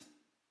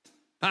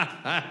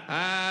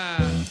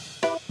That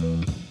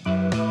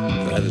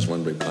is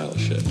one big pile of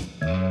shit.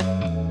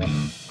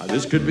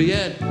 This could be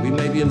it. We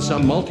may be in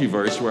some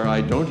multiverse where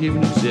I don't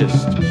even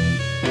exist.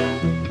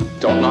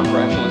 Don't knock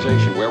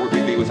rationalization. Where would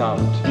we be without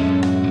it?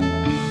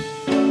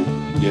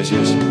 Yes,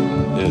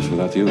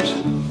 without the use.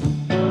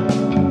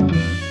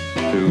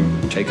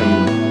 To take them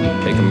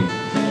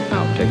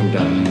out, take them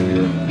down,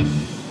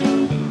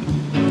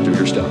 do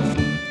your stuff.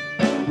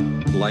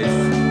 Life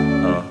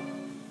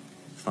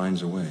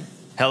finds a way.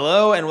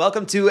 Hello and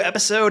welcome to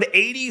episode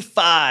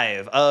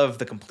 85 of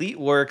The Complete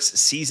Works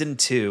Season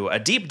 2, a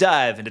deep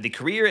dive into the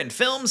career and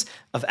films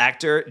of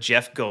actor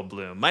Jeff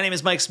Goldblum. My name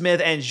is Mike Smith,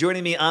 and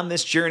joining me on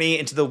this journey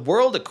into the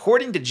world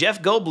according to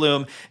Jeff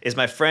Goldblum is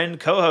my friend,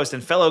 co-host,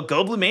 and fellow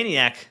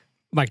Goldblumaniac,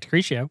 Mike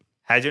DeCrescio.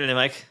 How you doing today,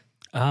 Mike?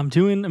 I'm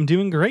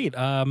doing great.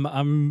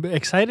 I'm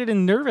excited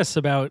and nervous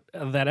about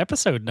that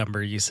episode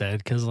number you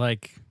said, because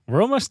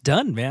we're almost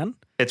done, man.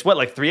 It's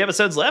what, 3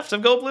 episodes left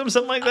of Goldblum,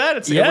 something like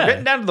that? Yeah. We're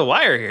getting down to the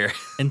wire here.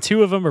 And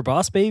 2 of them are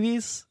Boss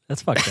Babies.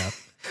 That's fucked up.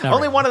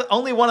 Only one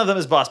of them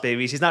is Boss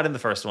Babies. He's not in the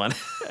first one.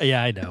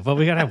 Yeah, I know, but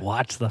we gotta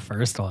watch the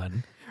first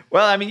one.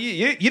 Well, I mean,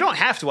 you don't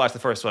have to watch the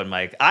first one,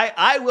 Mike.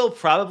 I will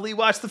probably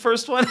watch the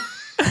first one.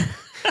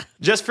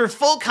 Just for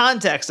full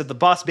context of the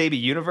Boss Baby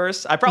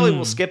universe, I probably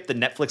will skip the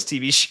Netflix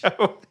TV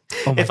show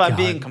if I'm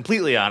being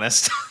completely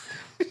honest.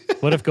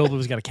 What if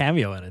Goldblum's got a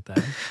cameo in it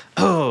then?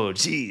 Oh,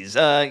 geez.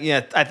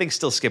 Yeah, I think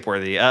still skip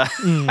worthy.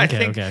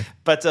 Okay.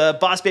 But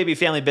Boss Baby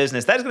Family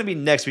Business, that is going to be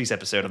next week's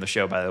episode on the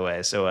show, by the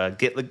way. So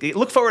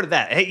look forward to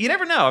that. Hey, you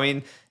never know. I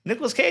mean,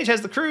 Nicolas Cage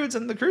has the Croods,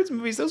 and the Croods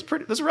movies, those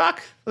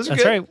rock. Those are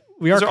That's good. right.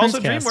 We are those are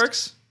also Croods cast.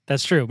 DreamWorks.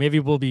 That's true.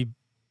 Maybe we'll be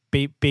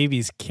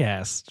Baby's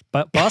cast.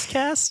 But Boss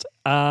cast?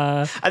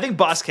 I think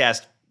Boss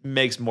cast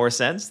makes more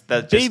sense.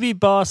 Baby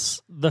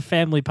Boss, the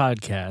family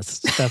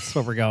podcast. That's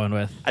what we're going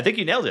with. I think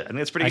you nailed it. I think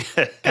that's pretty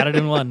good. Got it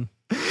in one.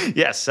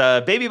 Yes,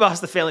 Baby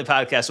Boss, the family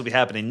podcast will be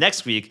happening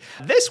next week.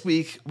 This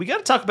week, we got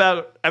to talk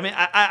about,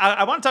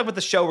 I want to talk about the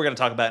show we're going to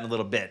talk about in a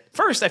little bit.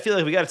 First, I feel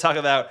like we got to talk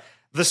about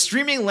the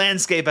streaming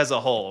landscape as a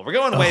whole. We're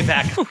going way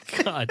back. Oh,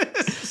 God.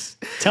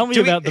 Tell me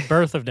about the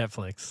birth of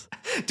Netflix.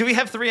 Do we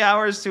have 3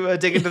 hours to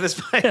dig into this,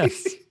 Mike?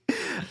 Yes.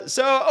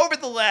 So over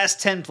the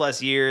last 10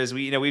 plus years,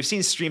 we've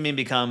seen streaming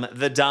become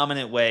the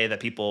dominant way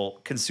that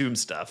people consume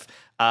stuff.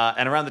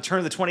 And around the turn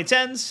of the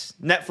 2010s,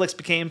 Netflix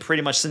became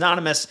pretty much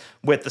synonymous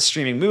with the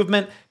streaming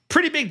movement.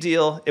 Pretty big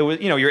deal. It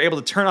was, you're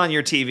able to turn on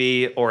your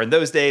TV, or in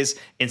those days,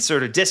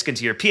 insert a disc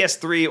into your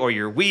PS3 or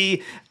your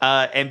Wii,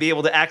 and be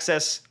able to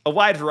access a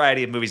wide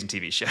variety of movies and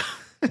TV shows.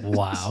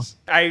 Wow.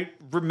 I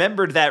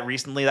remembered that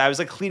recently. I was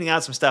cleaning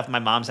out some stuff in my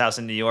mom's house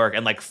in New York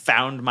and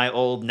found my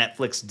old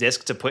Netflix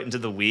disc to put into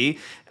the Wii.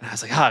 And I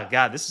was like, oh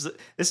God,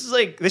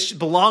 this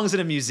belongs in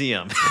a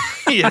museum.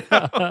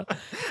 I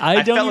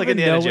don't even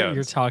know what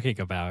you're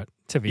talking about,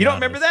 to be honest. You don't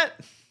remember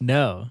that?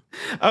 No.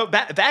 Oh,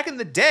 back in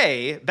the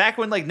day, back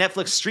when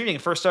Netflix streaming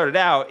first started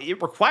out,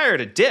 it required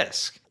a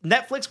disc.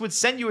 Netflix would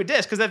send you a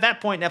disc because at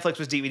that point Netflix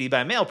was DVD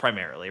by mail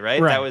primarily,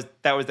 right?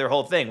 That was their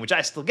whole thing, which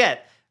I still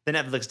get. The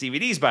Netflix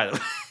DVDs, by the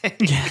way.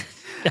 Yeah.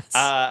 Yes.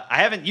 I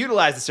haven't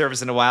utilized the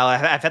service in a while.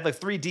 I've had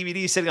 3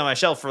 DVDs sitting on my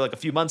shelf for a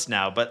few months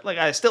now, but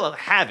I still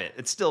have it.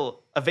 It's still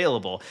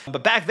available.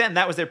 But back then,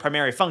 that was their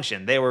primary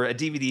function. They were a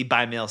DVD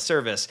by mail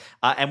service.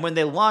 And when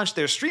they launched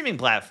their streaming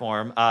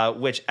platform,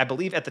 which I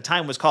believe at the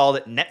time was called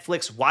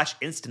Netflix Watch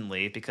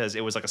Instantly, because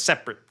it was a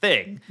separate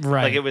thing.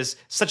 Right. It was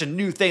such a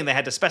new thing they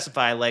had to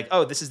specify,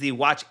 this is the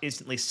Watch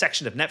Instantly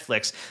section of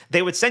Netflix.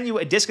 They would send you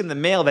a disc in the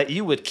mail that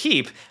you would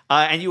keep,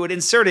 and you would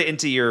insert it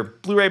into your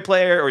Blu-ray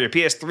player or your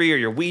PS3 or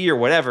your Wii or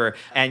whatever,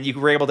 and you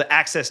were able to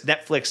access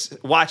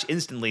Netflix Watch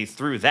Instantly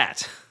through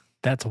that.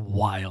 That's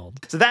wild.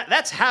 So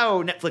that's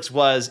how Netflix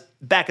was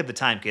back at the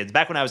time, kids,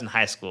 back when I was in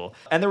high school.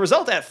 And the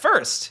result at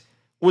first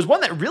was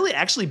one that really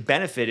actually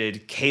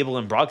benefited cable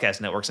and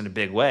broadcast networks in a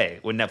big way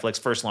when Netflix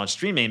first launched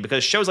streaming,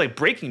 because shows like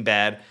Breaking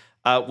Bad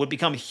would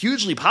become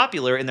hugely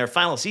popular in their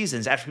final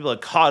seasons after people had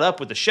caught up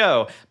with the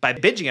show by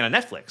binging it on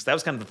Netflix. That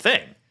was kind of the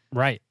thing.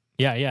 Right.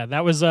 Yeah.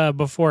 That was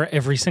before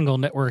every single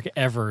network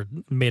ever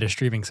made a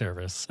streaming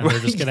service. And they're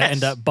just going to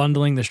end up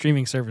bundling the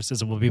streaming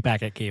services and we'll be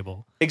back at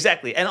cable.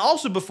 Exactly. And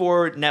also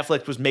before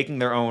Netflix was making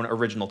their own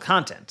original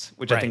content,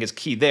 which I think is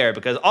key there,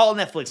 because all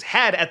Netflix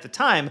had at the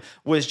time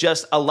was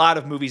just a lot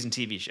of movies and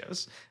TV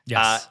shows.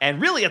 Yes.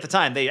 And really at the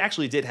time, they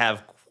actually did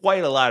have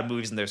quite a lot of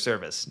movies in their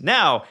service.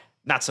 Now,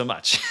 not so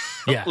much.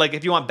 Yeah.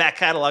 If you want back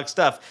catalog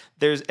stuff,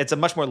 it's a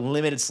much more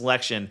limited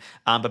selection.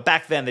 But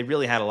back then, they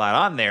really had a lot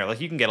on there.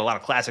 You can get a lot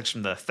of classics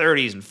from the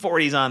 30s and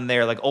 40s on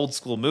there, old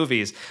school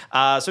movies.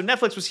 So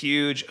Netflix was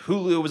huge.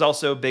 Hulu was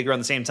also big around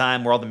the same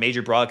time, where all the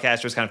major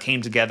broadcasters kind of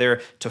came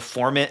together to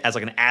form it as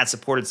an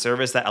ad-supported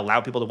service that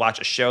allowed people to watch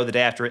a show the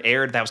day after it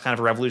aired. That was kind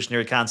of a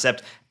revolutionary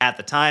concept at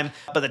the time.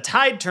 But the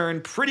tide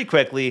turned pretty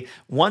quickly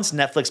once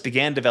Netflix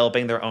began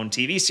developing their own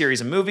TV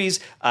series and movies,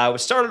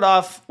 which started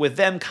off with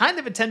them kind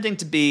of attempting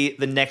to be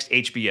the next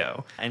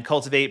HBO and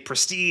cultivate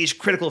prestige,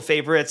 critical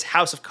favorites,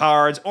 House of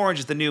Cards, Orange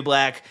is the New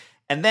Black.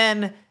 And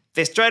then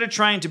they started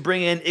trying to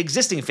bring in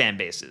existing fan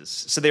bases.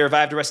 So they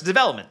revived Arrested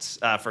Development,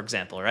 for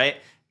example, right?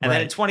 And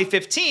then in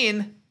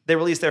 2015, they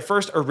released their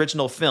first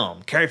original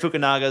film, Cary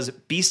Fukunaga's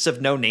Beasts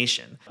of No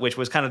Nation, which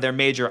was kind of their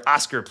major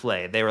Oscar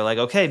play. They were like,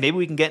 okay, maybe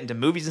we can get into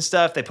movies and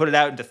stuff. They put it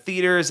out into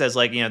theaters as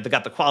like, they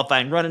got the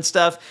qualifying run and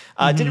stuff.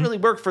 It didn't really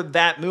work for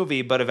that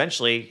movie, but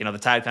eventually, the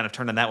tide kind of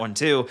turned on that one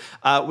too.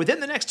 Within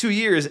the next 2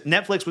 years,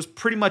 Netflix was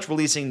pretty much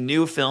releasing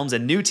new films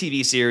and new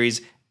TV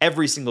series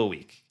every single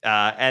week.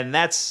 And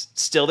that's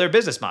still their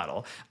business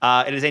model.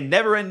 It is a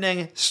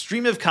never-ending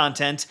stream of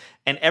content,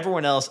 and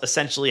everyone else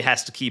essentially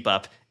has to keep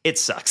up. It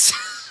sucks.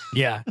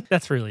 Yeah,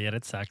 that's really it.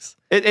 It sucks.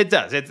 It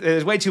does.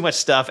 There's way too much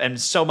stuff,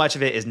 and so much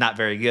of it is not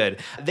very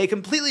good. They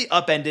completely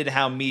upended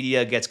how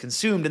media gets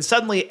consumed, and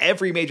suddenly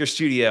every major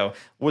studio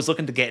was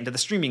looking to get into the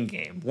streaming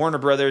game. Warner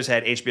Brothers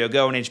had HBO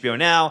Go and HBO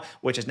Now,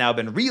 which has now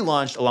been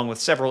relaunched along with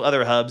several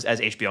other hubs as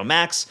HBO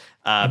Max.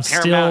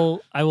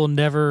 Paramount. I will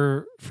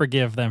never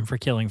forgive them for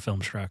killing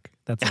Filmstruck.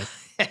 That's it.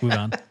 Move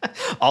on.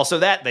 Also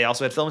they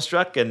also had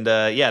Filmstruck, and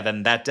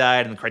then that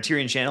died, and the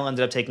Criterion Channel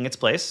ended up taking its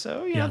place.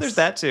 So, there's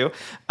that too.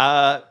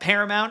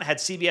 Paramount had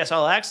CBS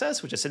All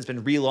Access, which has since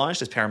been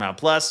relaunched as Paramount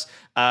Plus.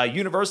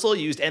 Universal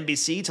used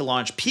NBC to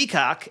launch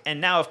Peacock,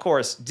 and now, of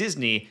course,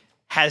 Disney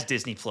has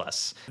Disney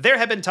Plus. There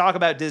had been talk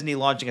about Disney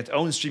launching its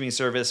own streaming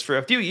service for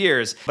a few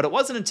years, but it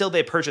wasn't until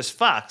they purchased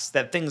Fox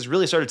that things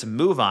really started to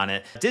move on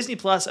it. Disney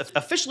Plus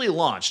officially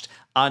launched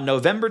on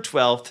November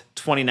 12th,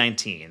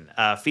 2019,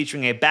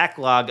 featuring a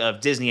backlog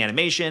of Disney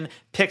animation,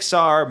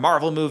 Pixar,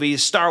 Marvel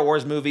movies, Star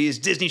Wars movies,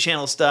 Disney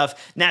Channel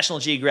stuff, National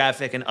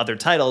Geographic, and other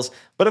titles.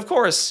 But of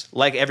course,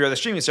 like every other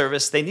streaming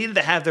service, they needed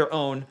to have their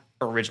own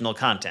original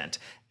content.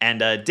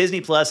 And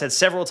Disney Plus had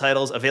several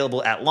titles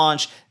available at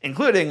launch,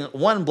 including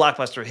one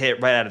blockbuster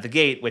hit right out of the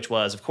gate, which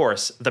was, of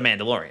course, The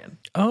Mandalorian.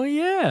 Oh,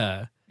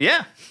 yeah.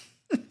 Yeah.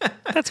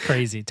 That's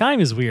crazy.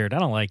 Time is weird. I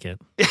don't like it.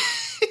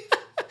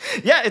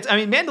 Yeah,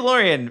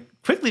 Mandalorian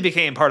quickly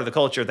became part of the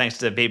culture thanks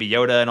to Baby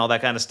Yoda and all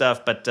that kind of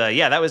stuff. But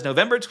that was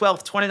November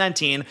 12th,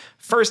 2019.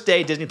 First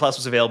day Disney Plus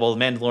was available. The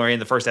Mandalorian,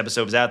 the first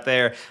episode was out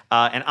there.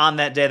 And on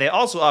that day, they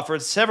also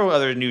offered several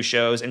other new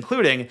shows,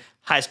 including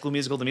High School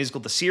Musical,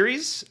 the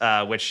series,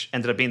 which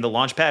ended up being the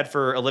launch pad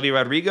for Olivia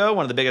Rodrigo,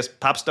 one of the biggest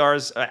pop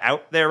stars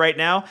out there right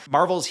now.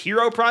 Marvel's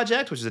Hero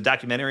Project, which is a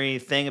documentary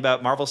thing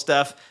about Marvel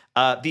stuff.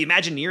 The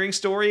Imagineering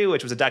Story,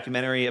 which was a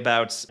documentary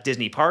about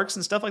Disney parks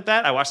and stuff like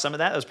that. I watched some of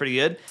that. That was pretty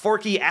good.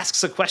 Forky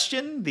Asks a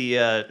Question,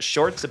 the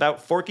shorts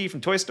about Forky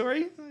from Toy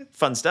Story.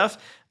 Fun stuff.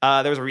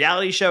 There was a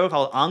reality show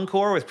called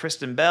Encore with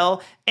Kristen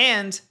Bell.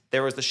 And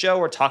there was the show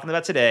we're talking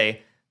about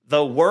today,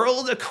 The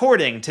World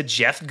According to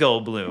Jeff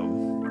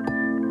Goldblum.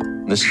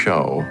 This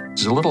show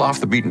is a little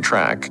off the beaten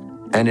track,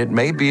 and it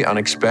may be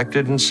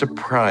unexpected and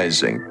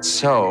surprising.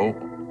 So,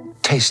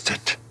 taste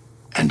it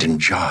and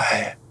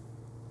enjoy.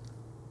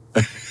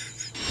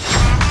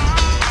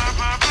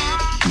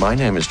 My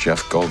name is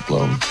Jeff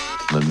Goldblum.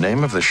 The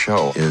name of the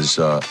show is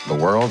The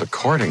World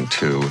According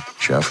to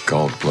Jeff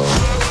Goldblum.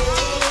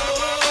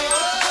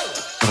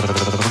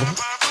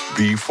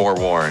 Be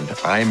forewarned,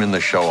 I'm in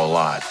the show a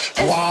lot.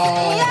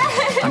 Wow.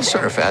 I'm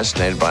sort of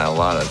fascinated by a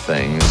lot of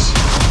things.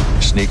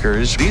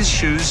 Sneakers. These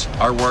shoes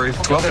are worth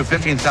 $12,000 to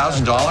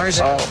 $15,000.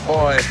 Oh,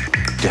 boy.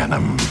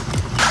 Denim.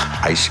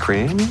 Ice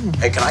cream.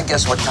 Hey, can I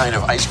guess what kind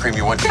of ice cream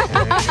you want?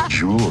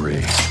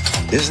 Jewelry.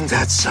 Isn't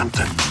that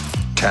something?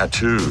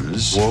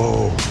 Tattoos.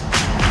 Whoa.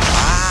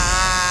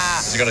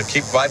 Is it going to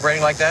keep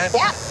vibrating like that?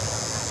 Yeah.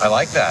 I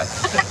like that.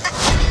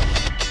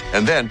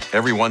 And then,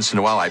 every once in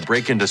a while, I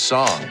break into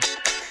song.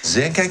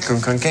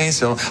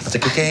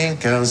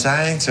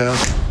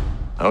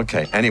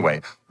 Okay,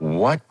 anyway,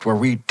 what were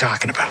we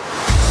talking about?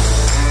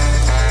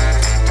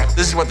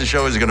 This is what the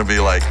show is going to be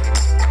like.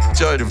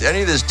 So if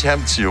any of this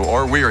tempts you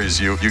or wearies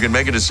you, you can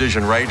make a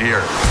decision right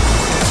here.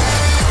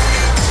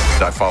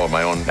 I follow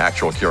my own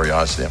actual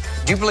curiosity.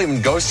 Do you believe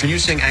in ghosts? Can you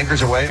sing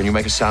Anchors Away? Can you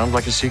make a sound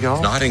like a seagull?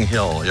 Notting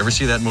Hill. You ever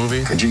see that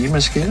movie? Could you eat my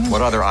skin?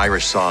 What other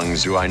Irish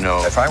songs do I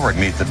know? If I were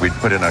meat that we'd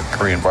put in a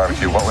Korean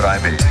barbecue, what would I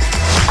be?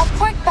 A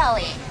pork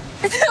belly.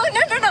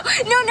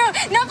 No,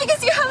 not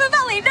because you have a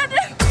belly. No.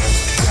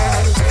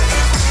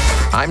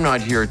 I'm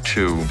not here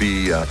to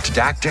be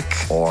didactic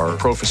or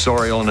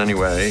professorial in any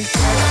way.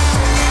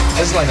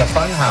 This is like a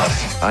fun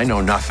house. I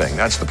know nothing.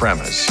 That's the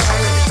premise.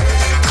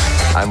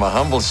 I'm a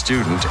humble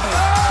student.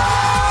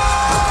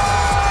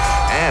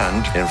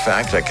 And, in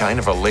fact, a kind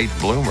of a late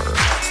bloomer.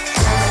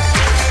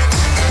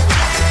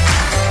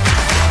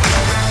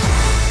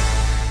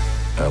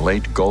 A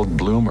late gold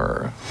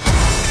bloomer.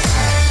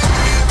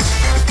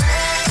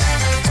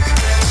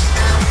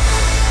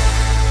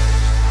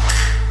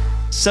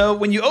 So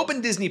when you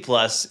open Disney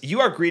Plus, you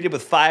are greeted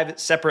with 5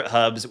 separate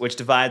hubs, which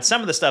divide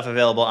some of the stuff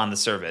available on the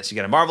service. You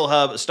got a Marvel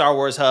hub, a Star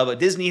Wars hub, a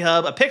Disney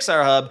hub, a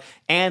Pixar hub,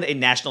 and a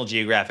National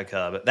Geographic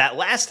hub. That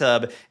last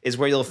hub is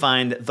where you'll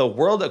find The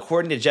World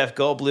According to Jeff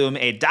Goldblum,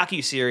 a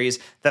docuseries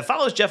that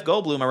follows Jeff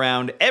Goldblum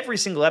around every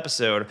single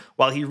episode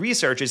while he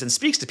researches and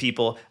speaks to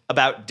people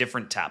about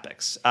different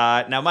topics.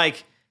 Now,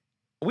 Mike,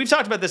 we've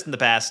talked about this in the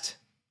past.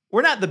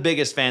 We're not the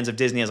biggest fans of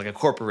Disney as like a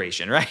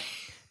corporation, right?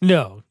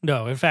 No.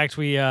 In fact,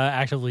 we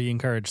actively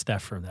encourage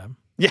theft from them.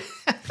 Yeah,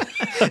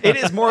 it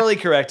is morally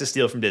correct to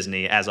steal from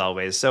Disney, as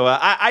always. So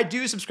I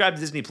do subscribe to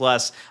Disney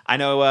Plus. I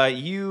know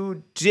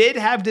you did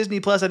have Disney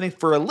Plus, I think,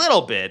 for a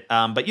little bit,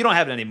 but you don't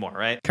have it anymore,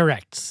 right?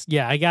 Correct.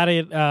 Yeah, I got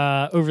it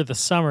over the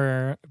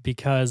summer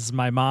because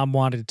my mom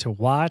wanted to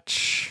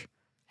watch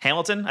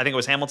Hamilton? I think it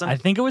was Hamilton. I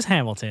think it was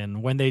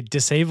Hamilton when they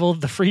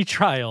disabled the free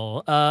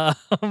trial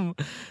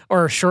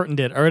or shortened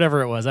it or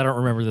whatever it was. I don't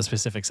remember the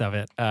specifics of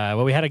it.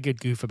 Well, we had a good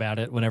goof about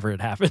it whenever it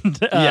happened.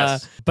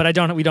 Yes. But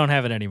we don't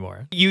have it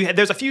anymore.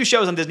 There's a few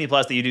shows on Disney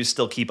Plus that you do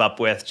still keep up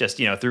with, just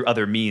through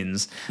other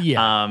means.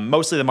 Yeah.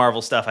 Mostly the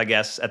Marvel stuff, I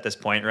guess, at this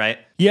point, right?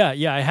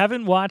 Yeah. I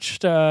haven't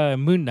watched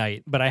Moon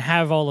Knight, but I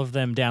have all of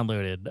them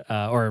downloaded,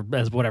 or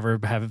as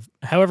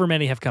however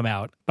many have come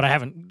out. But I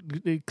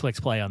haven't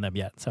clicked play on them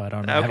yet, so I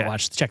don't know. I haven't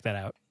watched. Check that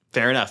out.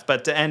 Fair enough.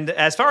 And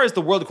as far as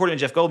the world according to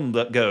Jeff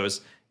Goldblum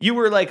goes, you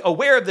were like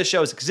aware of the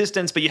show's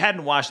existence, but you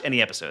hadn't watched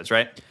any episodes,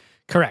 right?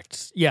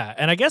 Correct. Yeah,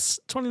 and I guess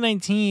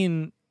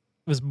 2019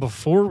 was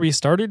before we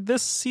started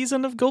this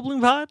season of Goldblum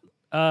Pod.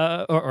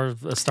 Or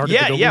started the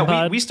Goldblum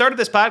Pod. We started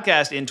this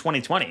podcast in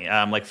 2020,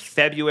 like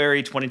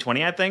February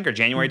 2020, I think, or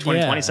January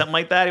 2020, something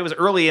like that. It was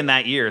early in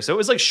that year, so it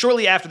was like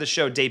shortly after the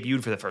show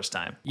debuted for the first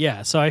time.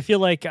 Yeah, so I feel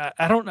like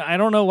I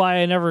don't know why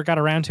I never got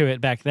around to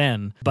it back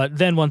then, but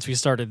then once we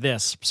started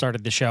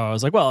the show, I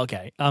was like, well,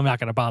 okay, I'm not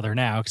going to bother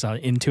now because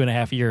in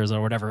 2.5 years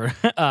or whatever,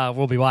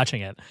 we'll be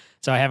watching it.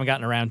 So I haven't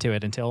gotten around to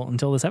it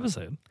until this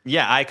episode.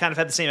 Yeah, I kind of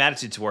had the same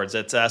attitude towards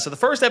it. So the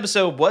first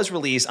episode was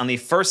released on the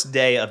first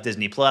day of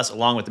Disney Plus,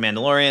 along with The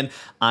Mandalorian,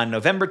 on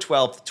November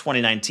 12th,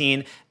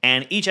 2019.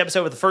 And each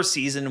episode of the first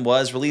season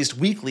was released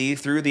weekly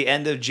through the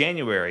end of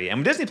January. And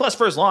when Disney Plus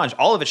first launched,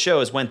 all of its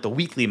shows went the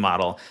weekly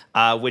model,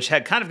 which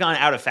had kind of gone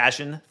out of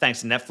fashion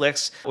thanks to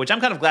Netflix, which I'm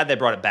kind of glad they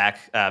brought it back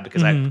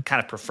because I kind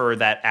of prefer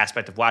that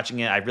aspect of watching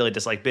it. I really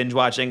dislike binge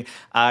watching.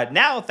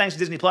 Now, thanks to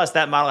Disney Plus,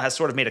 that model has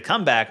sort of made a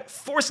comeback,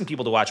 forcing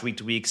people to watch week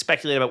to week,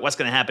 speculate about what's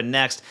going to happen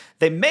next.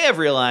 They may have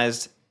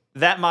realized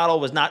that model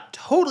was not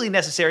totally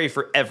necessary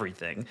for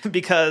everything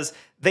because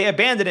they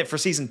abandoned it for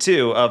season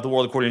 2 of The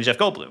World According to Jeff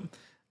Goldblum.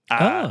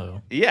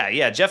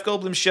 Yeah. Jeff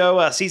Goldblum's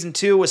show, season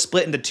 2, was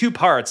split into 2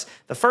 parts,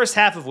 the first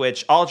half of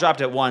which all dropped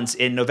at once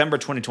in November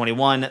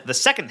 2021. The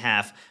second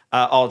half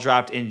all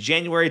dropped in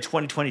January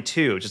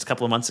 2022, just a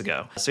couple of months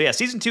ago. So yeah,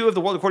 season 2 of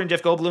The World According to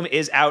Jeff Goldblum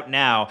is out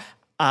now,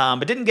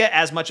 but didn't get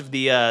as much of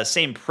the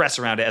same press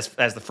around it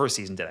as the first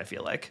season did, I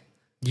feel like.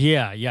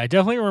 Yeah, I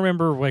definitely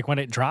remember like when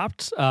it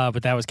dropped,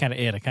 but that was kind of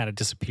it. It kind of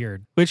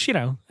disappeared, which,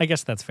 I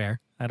guess that's fair.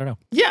 I don't know.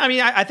 Yeah, I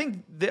mean, I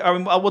think,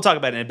 we'll talk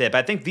about it in a bit, but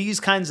I think these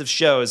kinds of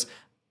shows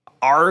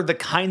are the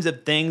kinds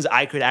of things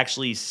I could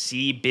actually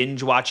see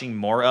binge watching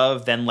more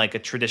of than like a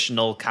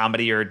traditional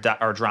comedy or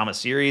drama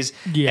series.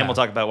 Yeah. And we'll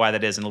talk about why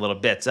that is in a little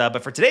bit.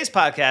 But for today's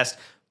podcast,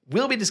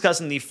 we'll be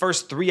discussing the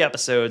first 3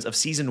 episodes of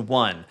season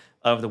 1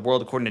 of The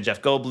World According to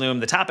Jeff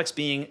Goldblum. The topics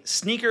being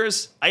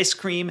sneakers, ice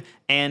cream,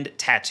 and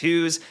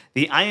tattoos.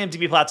 The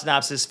IMDb plot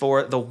synopsis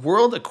for The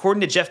World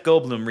According to Jeff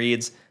Goldblum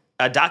reads,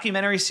 a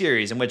documentary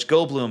series in which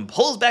Goldblum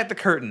pulls back the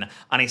curtain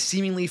on a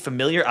seemingly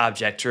familiar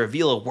object to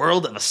reveal a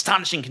world of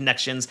astonishing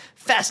connections,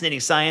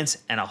 fascinating science,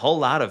 and a whole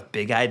lot of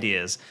big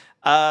ideas.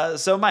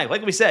 So, Mike,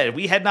 like we said,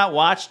 we had not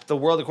watched The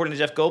World According to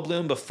Jeff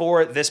Goldblum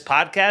before this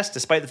podcast,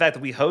 despite the fact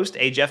that we host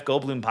a Jeff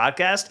Goldblum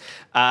podcast,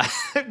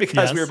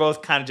 because we were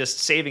both kind of just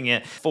saving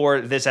it for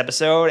this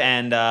episode,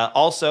 and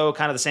also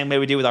kind of the same way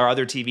we do with our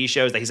other TV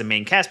shows that he's a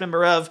main cast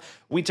member of.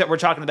 We're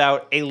talking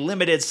about a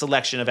limited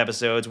selection of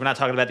episodes. We're not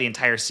talking about the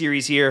entire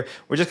series here.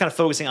 We're just kind of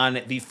focusing on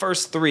the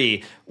first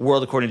 3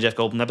 World According to Jeff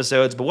Goldblum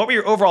episodes. But what were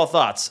your overall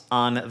thoughts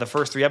on the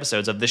first 3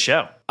 episodes of this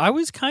show? I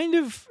was kind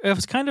of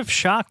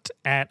shocked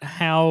at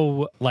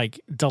how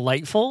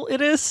delightful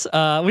it is,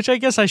 which I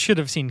guess I should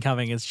have seen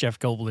coming. It's Jeff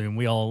Goldblum.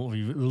 We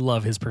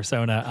love his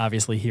persona,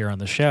 obviously, here on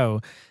the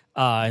show.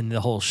 And the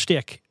whole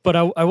shtick. But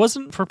I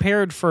wasn't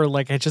prepared for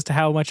just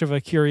how much of a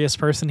curious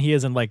person he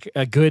is and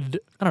a good,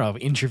 I don't know if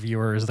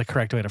interviewer is the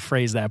correct way to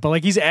phrase that,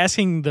 but he's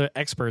asking the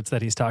experts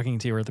that he's talking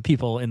to or the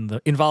people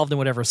involved in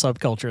whatever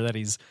subculture that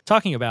he's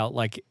talking about,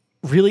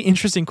 really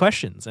interesting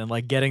questions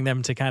and getting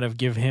them to kind of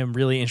give him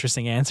really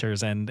interesting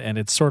answers. And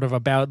it's sort of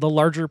about the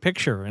larger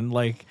picture and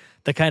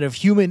the kind of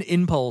human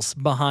impulse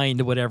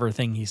behind whatever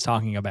thing he's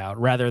talking about,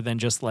 rather than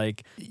just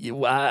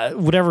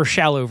whatever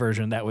shallow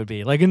version that would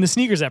be. In the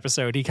sneakers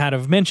episode, he kind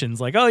of mentions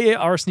oh yeah,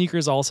 our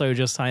sneakers also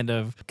just kind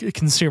of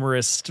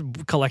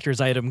consumerist collector's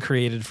item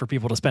created for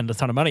people to spend a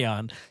ton of money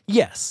on.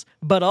 Yes,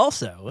 but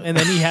also, and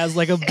then he has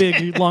a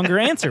big longer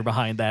answer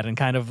behind that and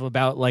kind of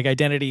about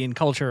identity and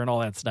culture and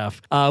all that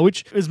stuff,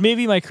 which is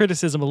maybe my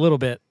criticism a little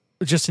bit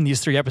just in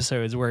these 3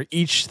 episodes where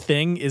each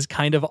thing is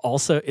kind of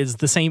also is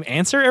the same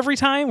answer every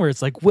time, where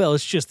it's like, well,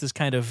 it's just this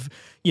kind of,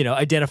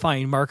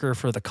 identifying marker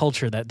for the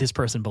culture that this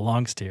person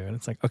belongs to. And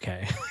it's like,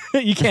 okay,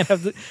 you can't come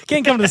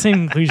to the same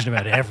conclusion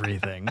about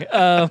everything.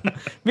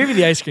 Maybe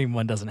the ice cream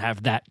one doesn't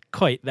have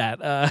quite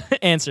that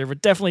answer,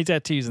 but definitely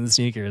tattoos and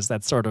sneakers.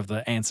 That's sort of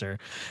the answer,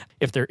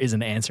 if there is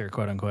an answer,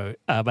 quote unquote,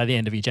 by the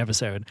end of each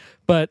episode.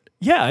 But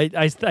yeah,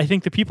 I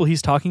think the people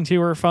he's talking to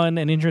are fun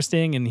and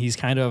interesting, and he's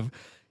kind of,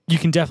 you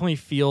can definitely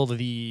feel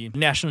the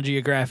National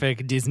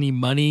Geographic, Disney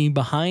money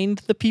behind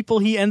the people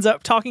he ends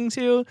up talking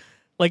to.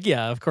 Like,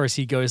 yeah, of course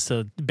he goes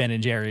to Ben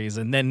and Jerry's,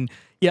 and then,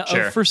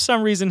 for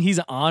some reason he's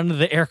on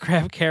the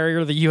aircraft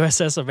carrier, the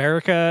USS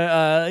America,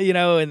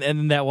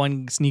 and that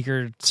one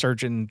sneaker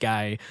surgeon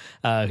guy,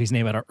 whose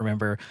name I don't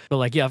remember. But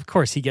like, yeah, of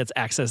course he gets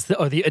access to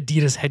the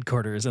Adidas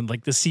headquarters, and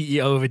like the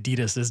CEO of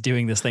Adidas is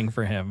doing this thing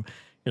for him.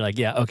 You're like,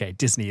 yeah, okay,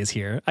 Disney is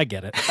here. I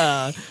get it.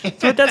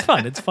 So that's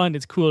fun. It's fun.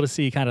 It's cool to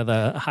see kind of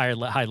the high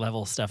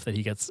level stuff that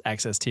he gets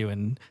access to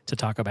and to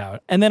talk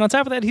about. And then on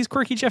top of that, he's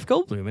quirky Jeff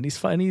Goldblum, and he's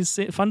fun. He's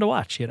fun to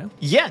watch.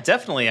 Yeah,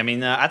 definitely. I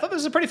mean, I thought this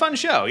was a pretty fun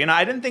show.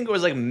 I didn't think it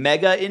was like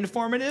mega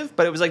informative,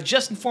 but it was like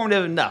just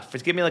informative enough.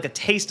 It gave me like a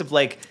taste of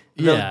like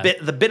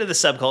the bit of the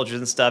subcultures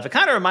and stuff. It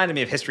kind of reminded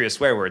me of History of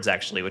Swear Words,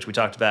 actually, which we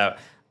talked about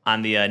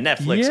on the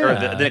Netflix or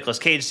the Nicolas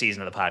Cage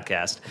season of the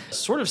podcast.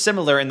 Sort of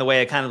similar in the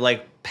way it kind of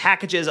like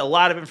packages a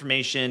lot of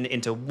information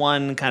into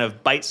one kind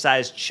of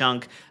bite-sized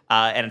chunk,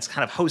 and it's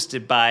kind of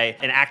hosted by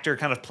an actor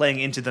kind of playing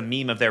into the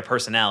meme of their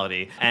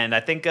personality. And I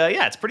think,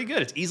 it's pretty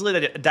good. It's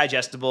easily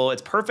digestible.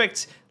 It's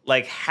perfect,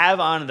 like, have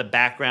on in the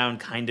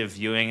background kind of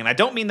viewing. And I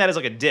don't mean that as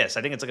like a diss.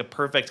 I think it's like a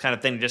perfect kind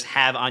of thing to just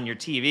have on your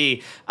TV.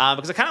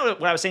 Because I kind of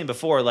what I was saying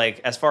before,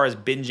 like, as far as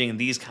binging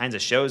these kinds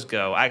of shows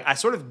go, I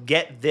sort of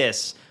get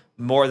this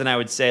more than I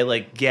would say,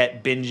 like,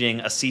 get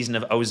binging a season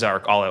of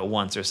Ozark all at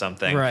once or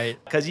something. Right.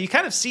 Because you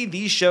kind of see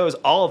these shows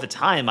all the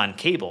time on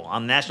cable,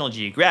 on National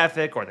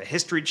Geographic or the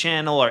History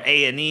Channel or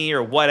A&E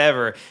or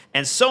whatever.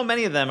 And so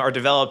many of them are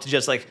developed to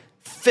just, like,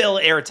 fill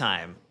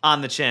airtime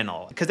on the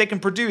channel. Because they can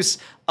produce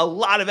a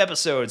lot of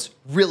episodes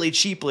really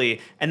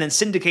cheaply and then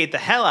syndicate the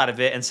hell out of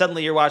it. And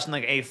suddenly you're watching,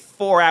 like, a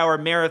 4-hour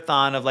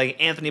marathon of, like,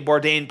 Anthony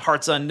Bourdain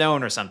Parts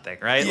Unknown or something,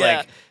 right? Yeah.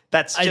 Like,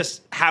 that's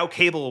just how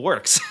cable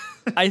works.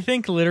 I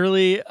think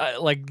literally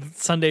like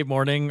Sunday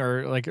morning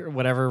or like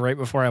whatever, right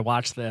before I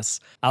watched this,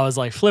 I was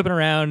like flipping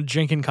around,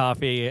 drinking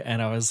coffee,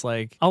 and I was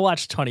like, I'll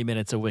watch 20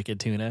 minutes of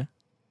Wicked Tuna.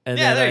 And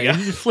then there you I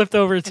go. flipped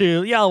over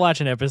to, I'll watch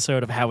an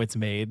episode of How It's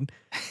Made.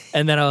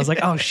 And then I was like,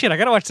 oh shit, I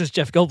gotta watch this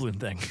Jeff Goldblum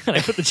thing. And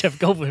I put the Jeff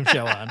Goldblum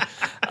show on.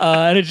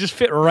 And it just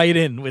fit right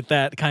in with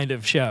that kind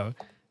of show.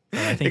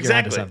 I think you're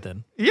onto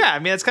something. Yeah, I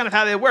mean, that's kind of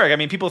how they work. I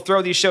mean, people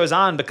throw these shows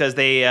on because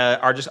they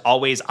are just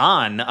always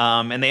on,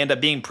 and they end up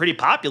being pretty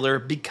popular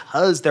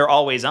because they're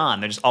always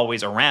on. They're just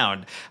always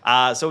around.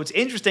 So it's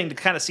interesting to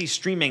kind of see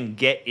streaming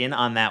get in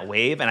on that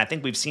wave, and I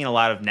think we've seen a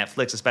lot of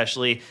Netflix,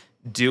 especially,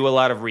 do a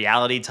lot of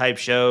reality type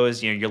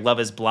shows. Your Love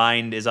is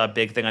Blind is a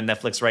big thing on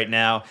Netflix right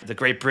now. The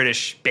Great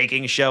British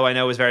Baking Show, I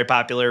know, is very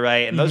popular,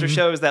 right? And those are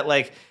shows that,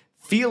 like,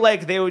 feel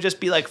like they would just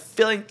be like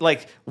filling,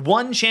 like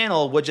one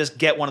channel would just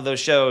get one of those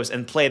shows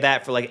and play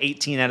that for like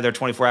 18 out of their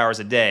 24 hours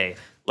a day,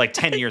 like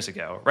 10 years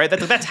ago, right?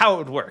 That's how it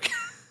would work.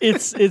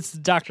 It's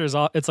doctors.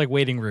 It's like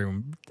waiting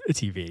room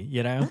TV,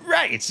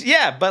 Right.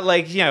 Yeah. But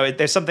like,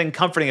 there's something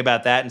comforting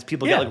about that. And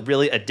people get like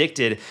really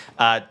addicted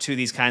to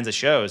these kinds of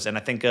shows. And I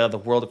think The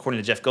World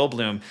According to Jeff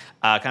Goldblum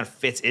kind of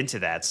fits into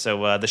that.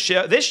 So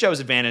this show's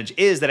advantage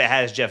is that it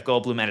has Jeff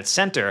Goldblum at its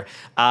center.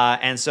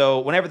 And so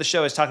whenever the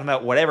show is talking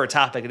about whatever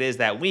topic it is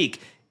that week,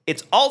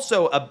 it's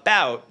also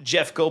about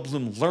Jeff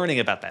Goldblum learning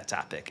about that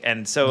topic.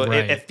 And so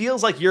it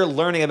feels like you're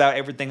learning about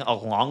everything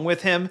along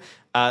with him.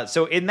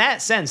 So in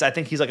that sense, I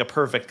think he's like a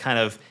perfect kind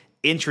of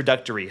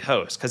introductory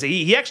host, because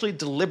he actually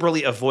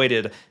deliberately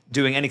avoided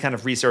doing any kind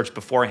of research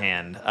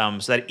beforehand,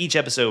 so that each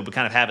episode would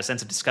kind of have a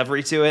sense of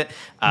discovery to it,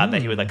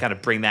 that he would like kind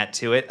of bring that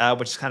to it,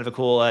 which is kind of a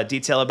cool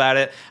detail about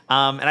it.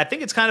 And I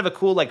think it's kind of a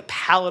cool, like,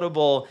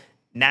 palatable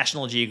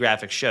National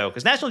Geographic show,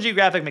 because National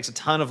Geographic makes a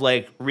ton of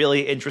like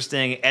really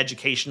interesting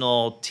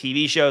educational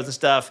TV shows and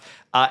stuff,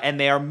 and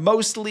they are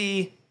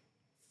mostly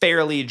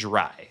fairly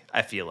dry,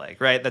 I feel like,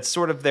 right? That's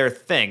sort of their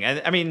thing.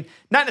 And I mean,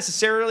 not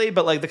necessarily,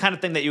 but like the kind of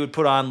thing that you would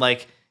put on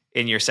like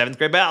in your 7th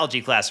grade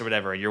biology class or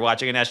whatever, you're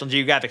watching a National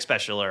Geographic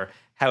special or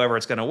however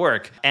it's going to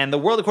work. And The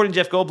World According to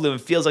Jeff Goldblum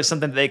feels like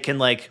something that they can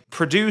like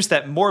produce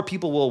that more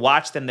people will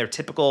watch than their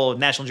typical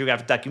National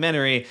Geographic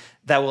documentary,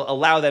 that will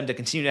allow them to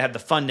continue to have the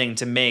funding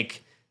to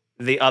make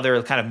the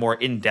other kind of more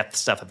in-depth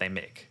stuff that they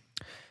make.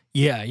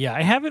 Yeah.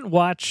 I haven't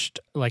watched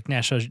like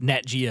National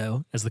Nat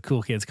Geo, as the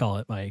cool kids call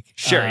it, Mike.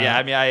 Sure, yeah.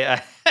 I mean,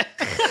 I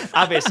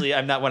obviously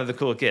I'm not one of the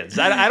cool kids.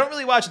 I don't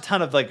really watch a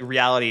ton of like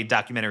reality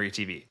documentary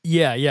TV.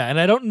 Yeah, and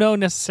I don't know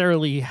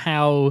necessarily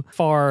how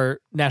far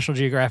National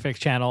Geographic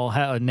Channel,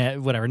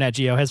 Nat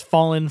Geo has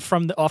fallen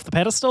from off the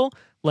pedestal,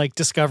 like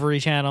Discovery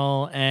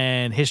Channel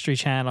and History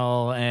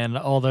Channel and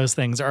all those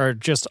things are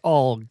just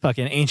all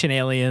fucking Ancient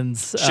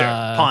Aliens. Sure.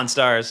 Pawn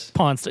Stars.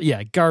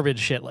 Yeah, garbage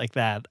shit like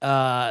that.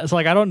 It's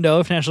like, I don't know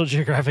if National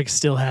Geographic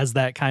still has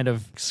that kind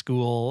of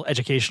school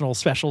educational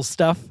special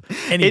stuff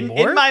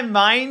anymore. In my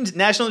mind,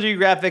 National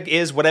Geographic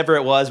is whatever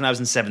it was when I was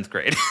in 7th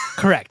grade.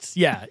 Correct.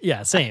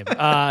 Yeah, same.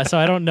 So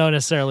I don't know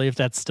necessarily if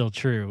that's still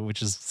true,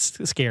 which is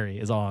scary,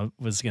 is all I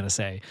was going to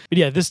say. But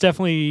yeah, this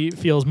definitely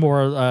feels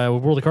more,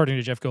 World According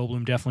to Jeff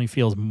Goldblum definitely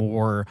feels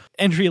more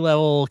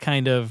entry-level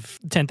kind of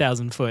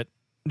 10,000 foot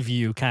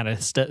view kind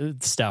of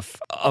stuff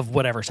of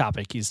whatever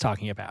topic he's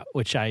talking about,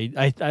 which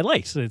I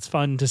like. So it's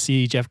fun to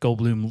see Jeff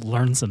Goldblum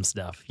learn some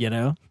stuff, you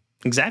know?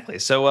 Exactly.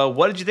 So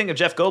what did you think of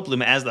Jeff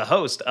Goldblum as the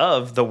host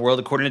of The World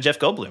According to Jeff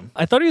Goldblum?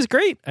 I thought he was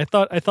great. I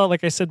thought,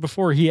 like I said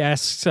before, he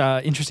asks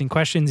interesting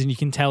questions, and you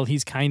can tell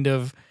he's kind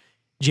of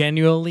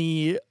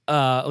genuinely,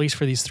 at least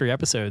for these 3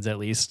 episodes,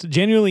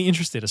 genuinely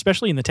interested,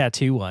 especially in the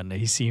tattoo one.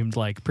 He seemed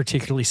like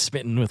particularly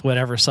smitten with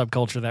whatever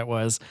subculture that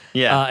was.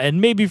 Yeah. And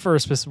maybe for a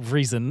specific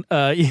reason,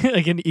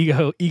 like an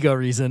ego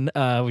reason,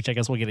 which I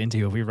guess we'll get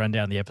into if we run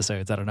down the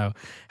episodes. I don't know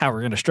how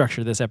we're going to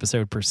structure this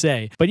episode per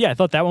se. But yeah, I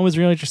thought that one was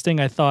really interesting.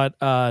 I thought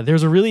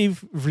there's a really,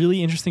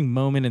 really interesting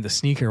moment in the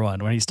sneaker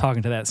one when he's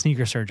talking to that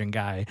sneaker surgeon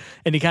guy,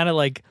 and he kind of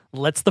like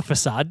lets the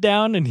facade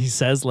down, and he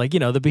says like,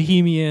 the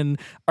bohemian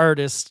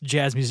artist,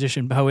 jazz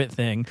musician, poet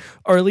thing,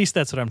 or at least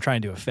that's what I'm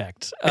trying to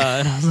affect.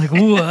 And I was like,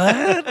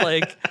 what?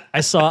 Like, I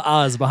saw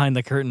Oz behind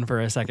the curtain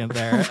for a second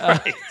there.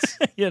 Right.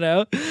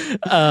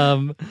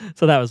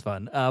 So that was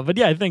fun. But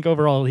yeah, I think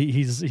overall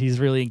he's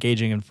really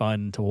engaging and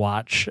fun to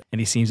watch,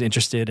 and he seems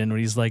interested. And when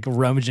he's like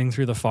rummaging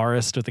through the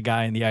forest with the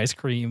guy in the ice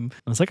cream,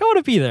 I was like, I want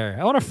to be there.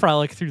 I want to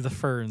frolic through the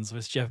ferns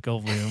with Jeff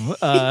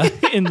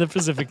Goldblum in the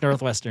Pacific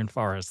Northwestern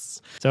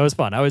forests. So it was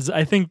fun.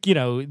 I think,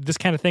 this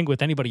kind of thing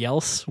with anybody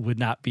else would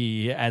not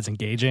be as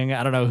engaging.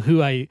 I don't know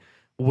who I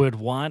would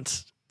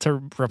want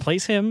to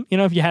replace him,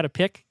 if you had a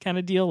pick kind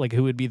of deal, like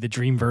who would be the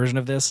dream version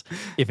of this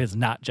if it's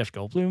not Jeff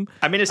Goldblum.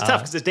 I mean, it's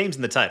tough because his name's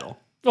in the title.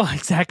 Well,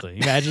 exactly.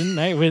 Imagine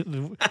right, with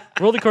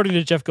World According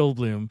to Jeff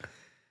Goldblum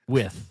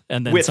with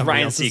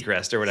Ryan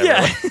Seacrest or whatever.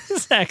 Yeah,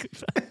 exactly.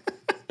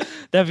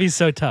 That'd be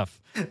so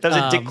tough. That was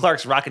a Dick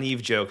Clark's Rockin'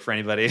 Eve joke for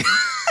anybody.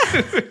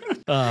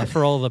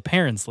 For all the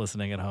parents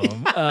listening at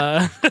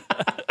home.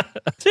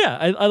 So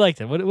yeah, I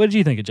liked it. What did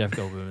you think of Jeff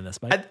Goldblum in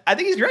this, Mike? I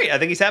think he's great. I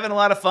think he's having a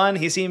lot of fun.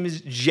 He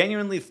seems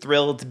genuinely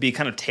thrilled to be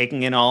kind of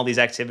taking in all these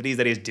activities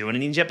that he's doing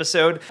in each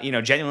episode.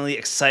 Genuinely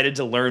excited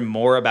to learn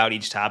more about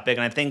each topic.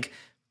 And I think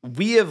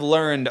we have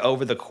learned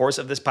over the course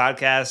of this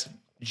podcast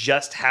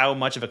just how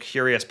much of a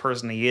curious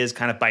person he is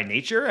kind of by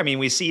nature. I mean,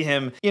 we see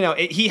him,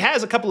 he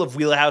has a couple of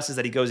wheelhouses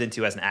that he goes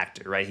into as an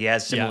actor, right? He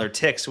has similar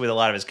ticks with a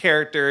lot of his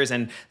characters,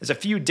 and there's a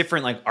few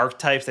different like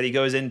archetypes that he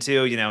goes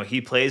into.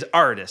 He plays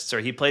artists, or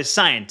he plays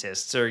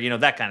scientists, or,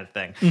 that kind of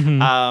thing.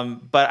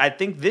 Mm-hmm. But I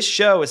think this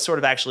show is sort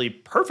of actually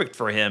perfect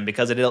for him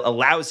because it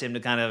allows him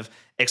to kind of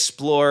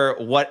explore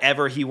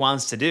whatever he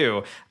wants to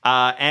do.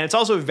 And it's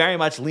also very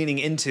much leaning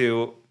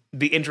into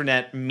the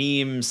internet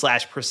meme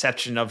 /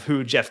 perception of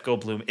who Jeff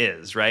Goldblum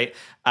is, right?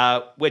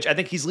 Which I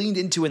think he's leaned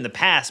into in the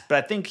past,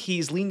 but I think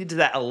he's leaned into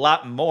that a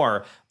lot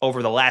more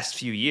over the last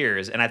few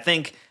years. And I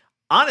think,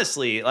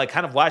 honestly, like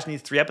kind of watching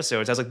these 3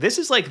 episodes, I was like, this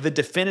is like the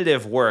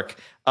definitive work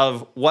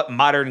of what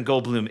modern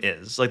Goldblum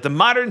is. Like the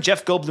modern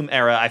Jeff Goldblum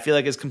era, I feel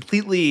like is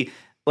completely...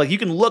 Like, you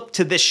can look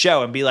to this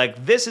show and be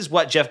like, this is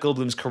what Jeff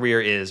Goldblum's career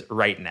is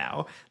right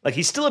now. Like,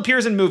 he still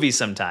appears in movies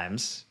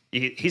sometimes.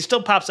 He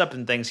still pops up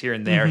in things here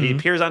and there. Mm-hmm. He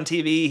appears on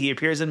TV. He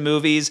appears in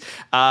movies.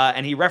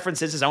 And he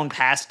references his own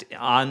past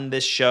on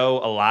this show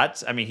a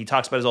lot. I mean, he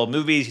talks about his old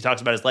movies. He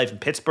talks about his life in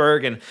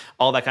Pittsburgh and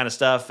all that kind of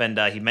stuff. And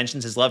he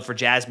mentions his love for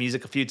jazz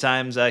music a few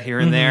times here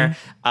and there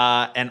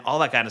and all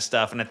that kind of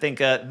stuff. And I think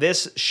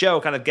this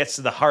show kind of gets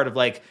to the heart of,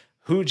 like,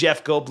 who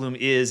Jeff Goldblum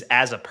is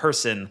as a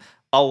person,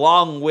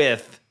 along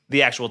with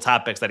the actual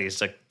topics that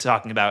he's like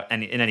talking about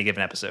in any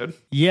given episode.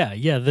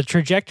 Yeah. The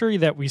trajectory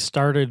that we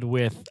started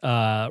with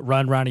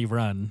Run, Ronnie,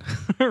 Run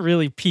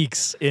really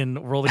peaks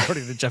in World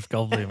According to Jeff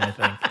Goldblum, I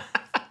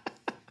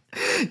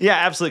think. Yeah,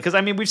 absolutely. Because,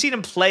 I mean, we've seen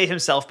him play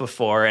himself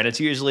before, and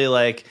it's usually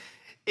like,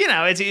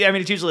 it's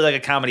usually like a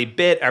comedy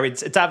bit, or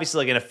it's obviously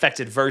like an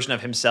affected version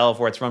of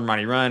himself, or it's Run,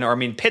 Ronnie, Run, or I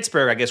mean,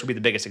 Pittsburgh, I guess, would be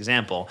the biggest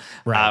example,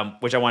 right.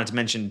 Which I wanted to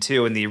mention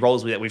too in the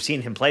roles that we've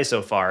seen him play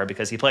so far,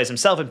 because he plays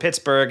himself in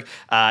Pittsburgh.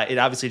 It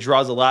obviously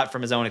draws a lot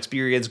from his own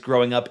experience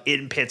growing up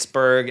in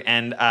Pittsburgh,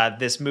 and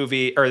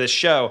this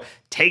show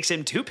takes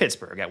him to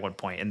Pittsburgh at one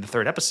point in the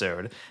 3rd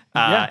episode,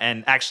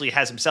 and actually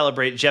has him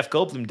celebrate Jeff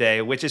Goldblum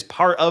Day, which is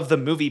part of the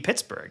movie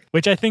Pittsburgh.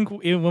 Which I think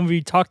when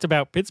we talked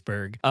about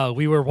Pittsburgh,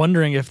 we were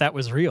wondering if that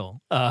was real.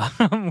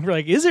 We're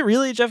like, is it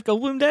really Jeff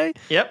Goldblum Day?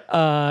 Yep.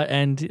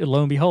 And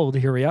lo and behold,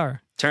 here we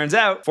are. Turns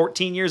out,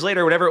 14 years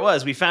later, whatever it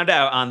was, we found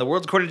out on The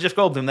World According to Jeff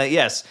Goldblum that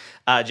yes,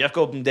 Jeff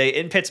Goldblum Day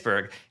in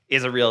Pittsburgh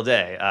is a real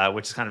day,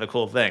 which is kind of a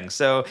cool thing.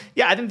 So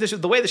yeah, I think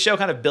the way the show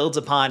kind of builds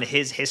upon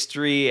his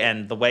history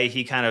and the way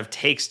he kind of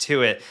takes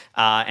to it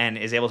and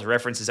is able to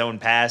reference his own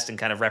past and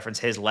kind of reference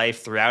his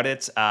life throughout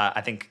it,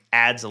 I think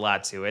adds a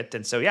lot to it.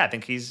 And so yeah, I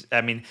think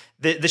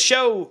the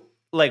show,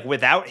 like,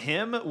 without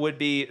him would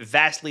be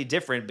vastly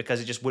different because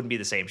it just wouldn't be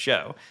the same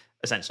show.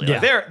 Essentially, Yeah.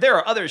 like there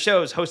are other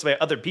shows hosted by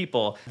other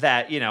people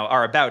that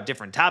are about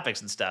different topics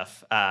and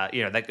stuff.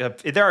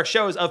 There are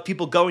shows of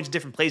people going to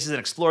different places and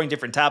exploring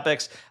different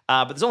topics.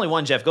 But there's only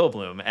one Jeff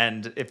Goldblum,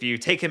 and if you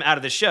take him out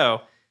of the show,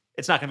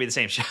 it's not going to be the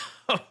same show.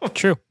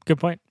 True. Good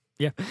point.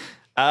 Yeah.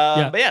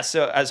 But yeah,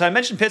 so I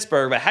mentioned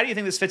Pittsburgh, but how do you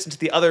think this fits into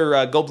the other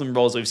Goldblum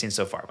roles that we've seen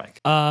so far, Mike?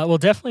 Well,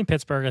 definitely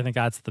Pittsburgh. I think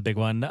that's the big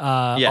one.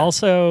 Yeah.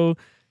 Also,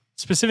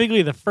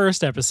 specifically, the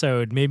first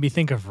episode made me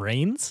think of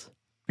Reigns.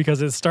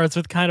 Because it starts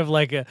with kind of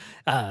like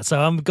so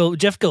I'm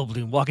Jeff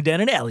Goldblum walking down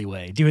an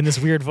alleyway doing this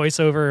weird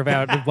voiceover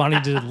about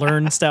wanting to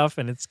learn stuff.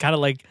 And it's kind of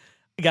like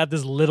I got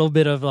this little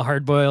bit of a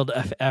hard-boiled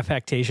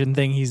affectation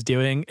thing he's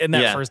doing in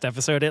that first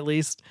episode, at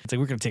least. It's like,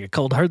 we're going to take a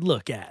cold, hard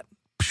look at.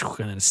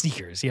 And then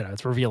sneakers,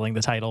 it's revealing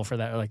the title for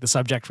that, like the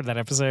subject for that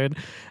episode.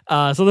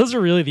 So those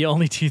are really the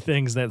only two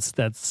things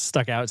that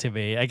stuck out to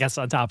me, I guess,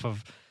 on top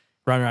of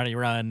Run, Ronnie,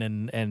 Run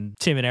and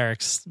Tim and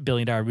Eric's $1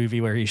 billion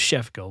movie where he's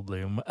Chef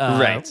Goldblum.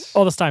 Right.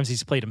 All those times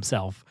he's played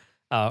himself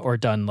or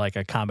done like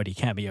a comedy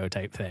cameo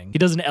type thing. He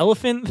does an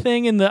elephant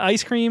thing in the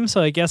ice cream,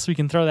 so I guess we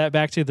can throw that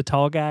back to the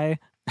tall guy.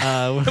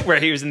 Where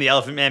he was in the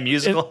Elephant Man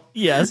musical?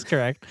 Yes,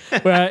 correct.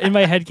 Well, in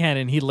my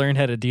headcanon, he learned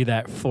how to do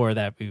that for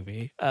that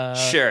movie.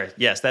 Sure.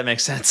 Yes, that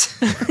makes sense.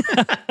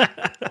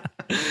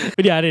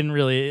 But yeah, I didn't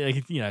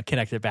really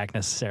connect it back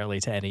necessarily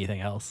to anything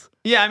else.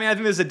 Yeah, I mean, I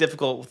think this is a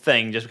difficult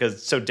thing just because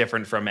it's so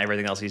different from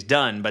everything else he's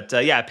done. But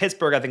yeah,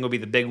 Pittsburgh, I think, will be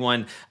the big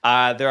one.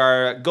 There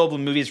are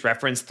Goldblum movies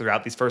referenced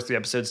throughout these first 3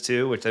 episodes,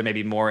 too, which there may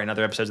be more in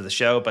other episodes of the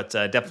show. But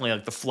definitely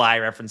like the Fly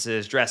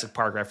references, Jurassic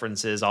Park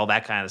references, all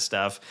that kind of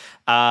stuff.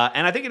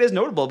 And I think it is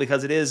notable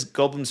because it is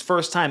Goldblum's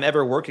first time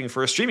ever working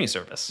for a streaming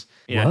service.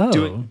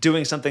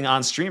 Doing something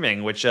on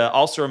streaming, which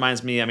also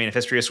reminds me, of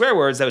History of Swear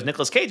Words, that was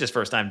Nicolas Cage's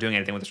first time doing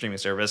anything with a streaming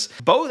service.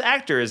 Both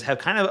actors have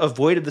kind of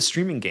avoided the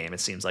streaming game, it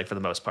seems like, for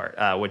the most part,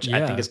 which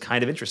I think is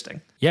kind of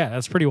interesting. Yeah,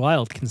 that's pretty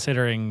wild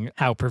considering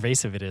how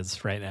pervasive it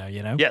is right now,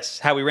 Yes,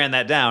 how we ran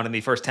that down in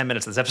the first 10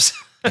 minutes of this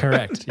episode.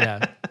 Correct,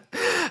 yeah.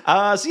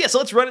 So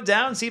let's run it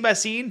down scene by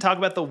scene, talk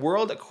about the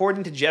world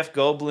according to Jeff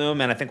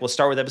Goldblum, and I think we'll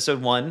start with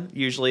episode 1.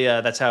 Usually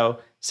that's how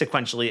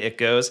sequentially it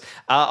goes.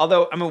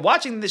 Although,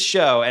 watching this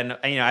show, and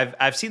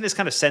I've seen this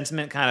kind of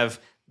sentiment kind of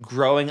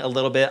growing a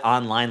little bit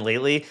online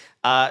lately.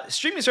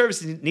 Streaming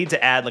services need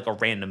to add like a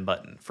random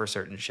button for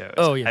certain shows.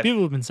 Oh yeah,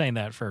 people have been saying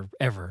that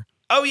forever.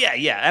 Oh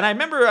yeah. And I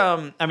remember,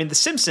 The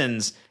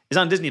Simpsons is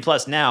on Disney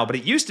Plus now, but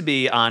it used to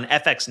be on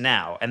FX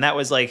Now, and that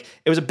was like,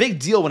 it was a big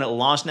deal when it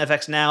launched on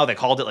FX Now. They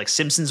called it like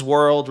Simpsons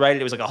World, right?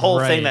 It was like a whole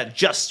thing that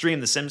just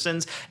streamed The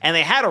Simpsons, and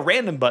they had a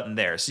random button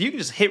there, so you can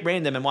just hit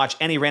random and watch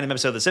any random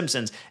episode of The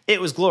Simpsons.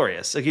 It was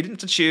glorious. Like, you didn't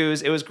have to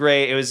choose. It was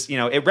great. It was,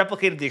 it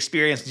replicated the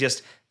experience of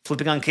just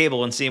flipping on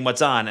cable and seeing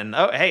what's on, and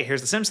oh, hey, here's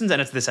The Simpsons, and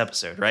it's this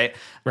episode, right?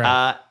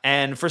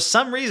 And for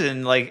some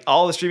reason, like,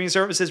 all the streaming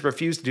services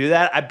refuse to do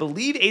that. I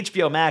believe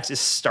HBO Max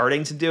is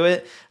starting to do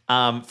it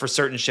for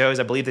certain shows.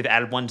 I believe they've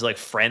added one to like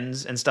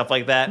Friends and stuff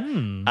like that,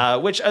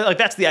 which like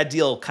that's the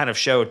ideal kind of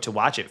show to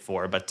watch it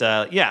for. But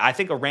yeah, I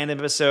think a random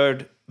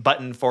episode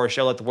button for a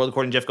show like The World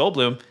According to Jeff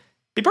Goldblum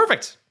be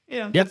perfect.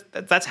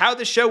 That's how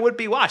this show would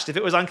be watched if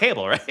it was on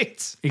cable,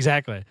 right?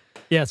 Exactly.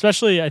 Yeah,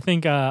 especially I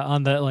think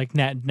on the like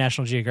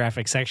National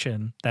Geographic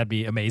section, that'd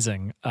be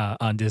amazing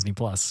on Disney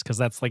Plus, because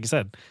that's, like you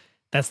said,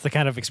 that's the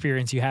kind of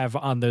experience you have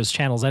on those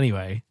channels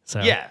anyway.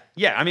 So yeah.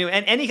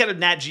 And any kind of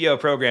Nat Geo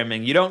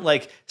programming, you don't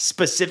like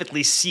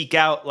specifically seek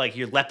out like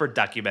your leopard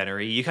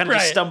documentary. You kind of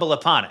just stumble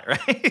upon it,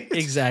 right?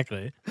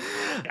 Exactly.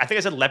 I think I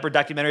said leopard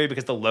documentary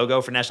because the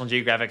logo for National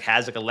Geographic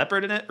has like a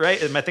leopard in it,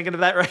 right? Am I thinking of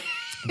that right?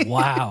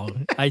 Wow.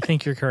 I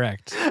think you're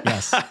correct.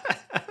 Yes.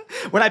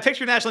 When I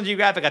picture National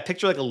Geographic, I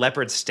picture like a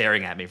leopard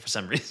staring at me for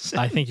some reason.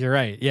 I think you're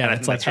right. Yeah,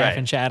 it's like half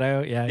in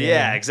shadow.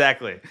 Yeah,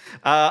 exactly.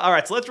 All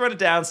right, so let's run it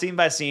down scene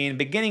by scene,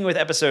 beginning with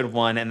episode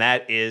 1, and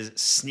that is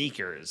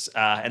Sneakers.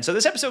 And so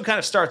this episode kind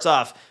of starts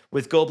off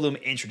with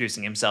Goldblum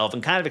introducing himself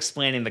and kind of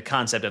explaining the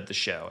concept of the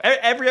show.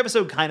 Every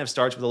episode kind of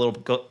starts with a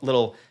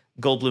little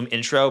Goldblum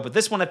intro, but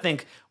this one I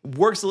think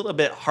works a little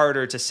bit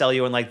harder to sell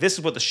you on like, this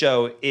is what the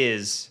show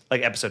is,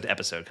 like episode to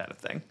episode kind of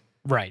thing.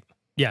 Right.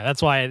 Yeah,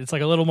 that's why it's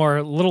like a little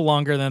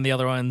longer than the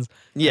other ones.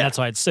 Yeah. That's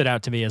why it stood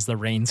out to me as the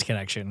Reigns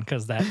connection,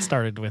 because that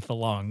started with the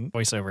long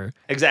voiceover.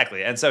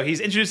 Exactly. And so he's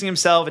introducing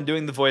himself and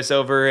doing the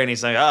voiceover, and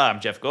he's like, I'm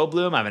Jeff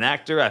Goldblum. I'm an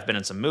actor. I've been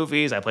in some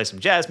movies. I play some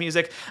jazz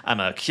music. I'm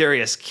a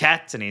curious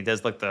cat. And he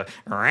does like the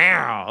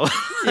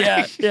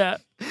Yeah.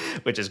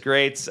 which is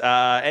great.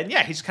 And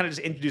yeah, he's kind of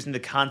just introducing the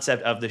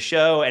concept of the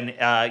show and,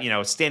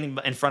 standing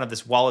in front of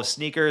this wall of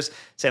sneakers,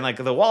 saying like,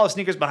 the wall of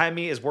sneakers behind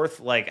me is worth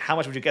like, how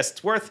much would you guess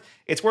it's worth?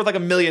 It's worth like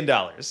 $1 million,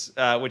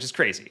 which is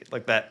crazy.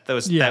 Like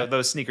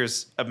those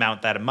sneakers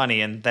amount that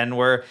money. And then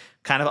we're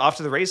kind of off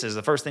to the races.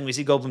 The first thing we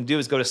see Goldblum do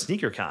is go to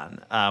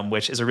SneakerCon,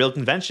 which is a real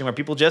convention where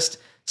people just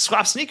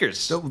swap sneakers.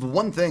 So the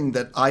one thing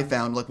that I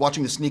found, like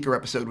watching the sneaker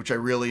episode, which I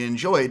really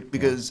enjoyed,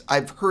 because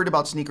I've heard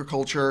about sneaker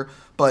culture,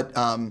 but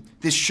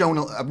this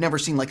show, I've never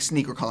seen like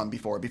SneakerCon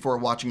before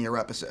watching your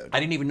episode. I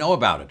didn't even know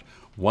about it.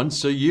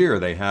 Once a year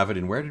they have it.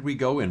 And where did we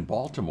go? In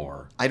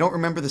Baltimore. I don't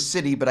remember the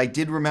city, but I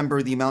did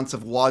remember the amounts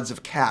of wads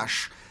of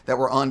cash that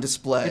were on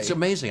display. It's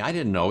amazing. I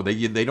didn't know.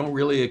 They don't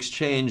really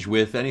exchange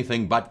with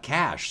anything but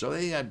cash. So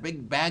they had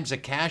big bags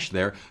of cash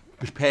there,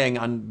 paying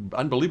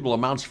unbelievable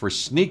amounts for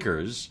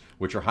sneakers,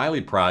 which are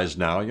highly prized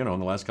now. You know, in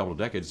the last couple of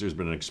decades, there's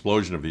been an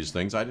explosion of these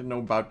things. I didn't know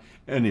about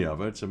any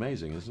of it. It's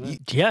amazing, isn't it?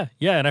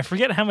 Yeah, and I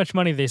forget how much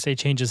money they say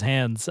changes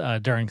hands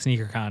during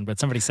SneakerCon, but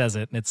somebody says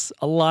it, and it's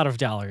a lot of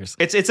dollars.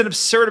 It's an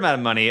absurd amount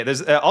of money.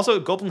 There's also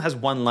Goldblum has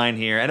one line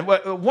here, and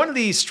one of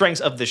the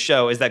strengths of the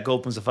show is that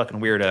Goldblum's a fucking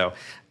weirdo,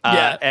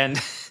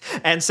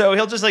 and so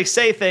he'll just like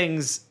say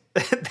things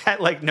that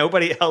like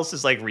nobody else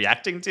is like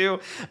reacting to.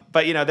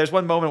 But you know, there's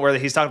one moment where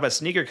he's talking about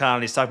SneakerCon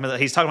and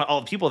he's talking about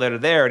all the people that are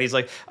there, and he's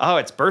like, "Oh,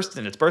 it's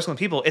bursting with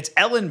people. It's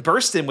Ellen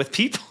Burstyn with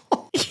people."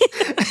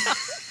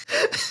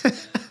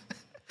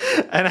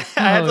 And I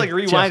had to like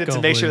rewind it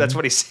to make sure that's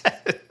what he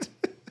said.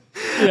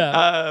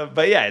 Yeah.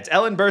 But yeah, it's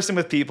Ellen Burstyn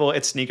with people.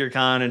 It's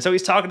SneakerCon. And so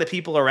he's talking to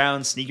people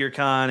around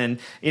SneakerCon, and,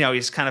 you know,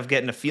 he's kind of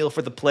getting a feel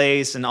for the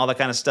place and all that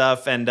kind of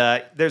stuff. And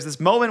there's this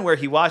moment where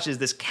he watches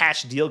this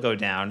cash deal go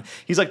down.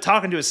 He's like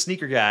talking to a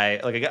sneaker guy,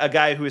 like a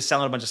guy who is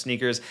selling a bunch of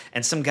sneakers.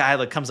 And some guy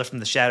like comes up from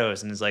the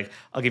shadows and is like,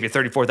 "I'll give you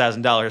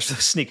 $34,000 for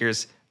those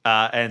sneakers."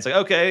 And it's like,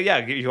 "Okay,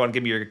 yeah, you want to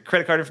give me your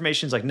credit card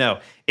information?" He's like, "No,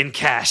 in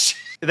cash."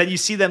 And then you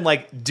see them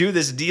like do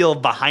this deal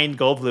behind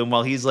Goldblum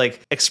while he's like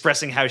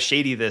expressing how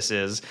shady this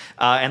is,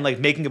 and like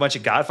making a bunch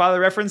of Godfather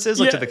references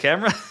like to the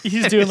camera.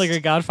 He's doing like a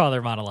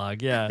Godfather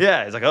monologue. Yeah.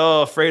 Yeah. He's like,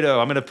 "Oh, Fredo,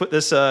 I'm going to put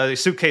this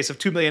suitcase of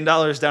 $2 million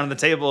down on the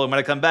table, and when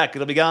I come back,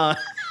 it'll be gone."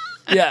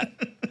 Yeah.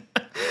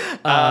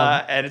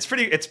 And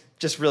it's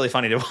just really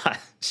funny to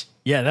watch.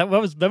 Yeah.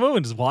 That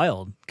moment is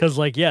wild. Cause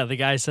like, yeah, the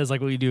guy says like,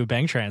 "Will you do a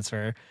bank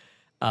transfer?"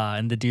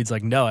 And the dude's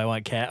like, "No, I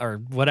want cash or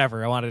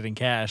whatever. I want it in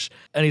cash."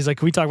 And he's like,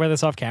 "Can we talk about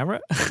this off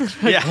camera?"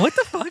 Like, Yeah. What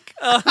the fuck?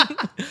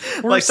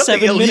 Like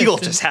something illegal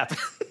just happened.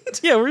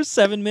 Yeah, we're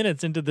 7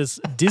 minutes into this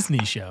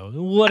Disney show.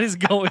 What is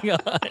going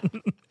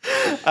on?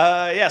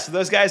 Yeah, so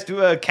those guys do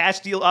a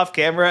cash deal off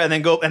camera and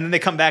then they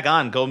come back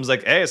on. Goldblum's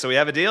like, "Hey, so we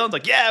have a deal?" It's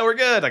like, "Yeah, we're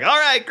good." Like, "All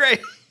right,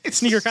 great."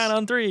 SneakerCon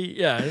on 3.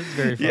 Yeah, it's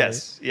very funny.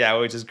 Yes, yeah,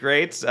 which is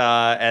great.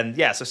 And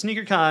yeah, so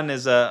SneakerCon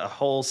is a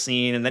whole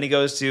scene, and then he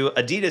goes to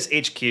Adidas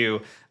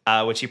HQ,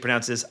 which he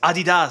pronounces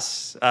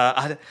Adidas.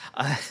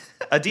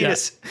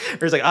 Adidas. Yeah. Where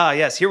he's like,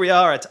 yes, here we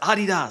are at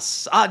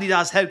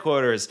Adidas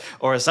headquarters,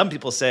 or as some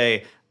people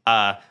say,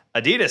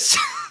 Adidas.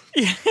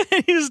 Yeah,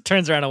 he just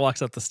turns around and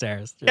walks up the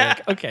stairs. You're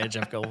like, "Okay,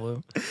 Jeff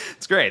Goldblum."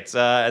 It's great.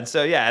 And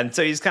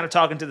so he's kind of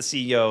talking to the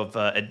CEO of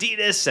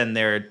Adidas, and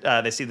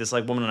they see this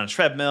like woman on a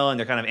treadmill, and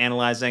they're kind of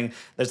analyzing.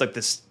 There's like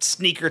this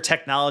sneaker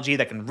technology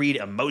that can read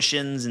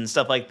emotions and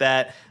stuff like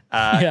that.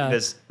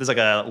 There's like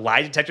a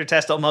lie detector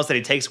test almost that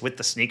he takes with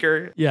the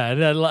sneaker. Yeah,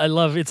 and I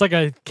love it's like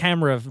a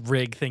camera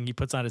rig thing he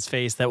puts on his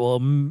face that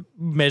will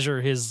measure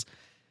his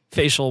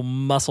facial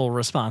muscle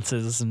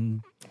responses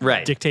and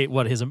dictate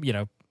what his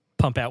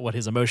pump out what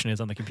his emotion is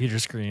on the computer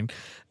screen.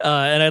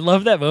 And I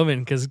love that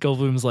moment because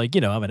Goldblum's like,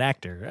 "I'm an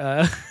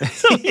actor."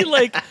 So he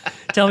like,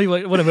 "Tell me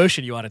what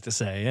emotion you want it to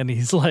say." And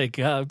he's like,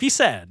 "Be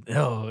sad."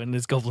 Oh, and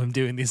it's Goldblum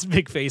doing these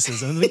big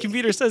faces. And the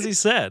computer says he's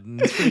sad.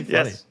 And it's pretty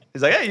funny. Yes.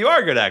 He's like, "Hey, you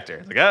are a good actor."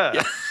 It's like,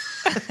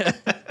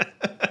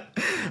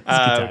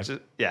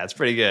 Yeah. It's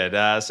pretty good.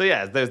 There's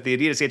the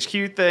Adidas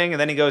HQ thing, and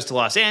then he goes to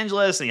Los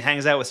Angeles and he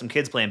hangs out with some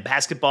kids playing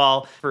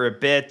basketball for a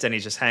bit, and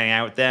he's just hanging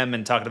out with them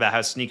and talking about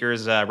how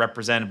sneakers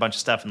represent a bunch of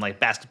stuff in like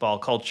basketball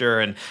culture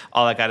and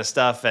all that kind of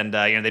stuff. And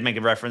they make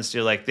a reference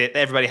to like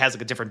everybody has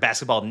like a different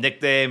basketball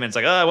nickname, and it's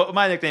like, "Oh, what would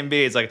my nickname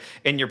be?" It's like,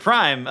 "In your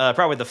prime,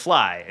 probably the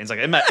Fly." And it's like,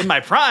 in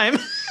my prime.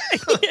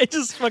 It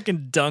just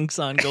fucking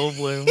dunks on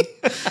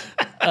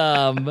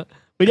Goldblum.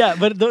 But yeah,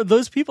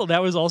 those people,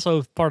 that was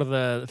also part of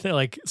the thing.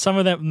 Like some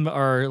of them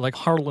are like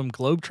Harlem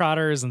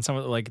Globetrotters, and some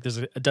of like there's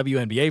a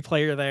WNBA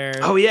player there.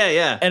 Oh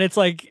yeah. And it's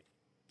like,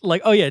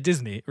 oh yeah,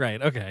 Disney,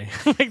 right? Okay,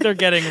 like they're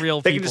getting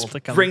real they people can just to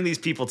come bring these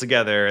people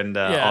together and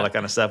all that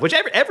kind of stuff. Which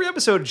every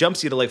episode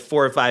jumps you to like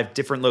 4 or 5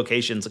 different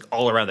locations, like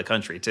all around the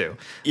country too.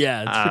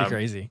 Yeah, it's pretty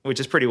crazy. Which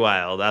is pretty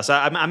wild. So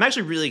I'm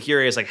actually really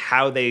curious, like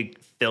how they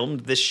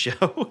filmed this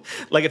show.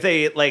 Like if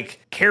they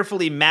like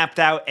carefully mapped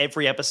out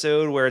every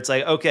episode where it's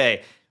like,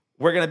 okay,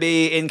 we're going to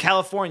be in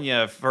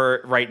California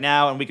for right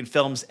now, and we can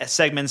film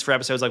segments for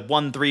episodes like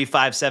 1, 3,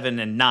 5, 7,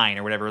 and 9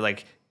 or whatever,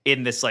 like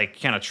in this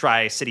like kind of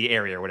tri-city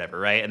area or whatever,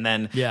 right? And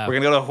then we're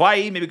going to go to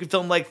Hawaii, maybe we can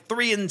film like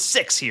 3 and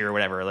 6 here or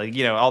whatever, like,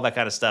 all that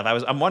kind of stuff.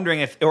 I'm wondering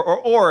if,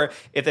 or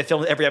if they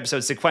filmed every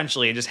episode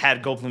sequentially and just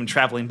had Goldblum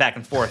traveling back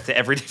and forth to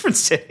every different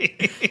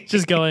city.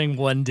 Just going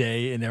one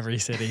day in every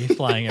city,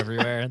 flying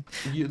everywhere.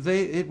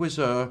 It was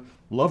a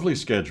lovely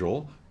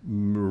schedule,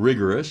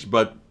 rigorous,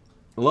 but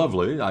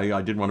lovely.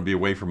 I didn't want to be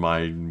away from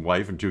my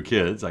wife and 2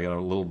 kids. I got a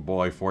little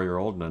boy,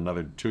 4-year-old, and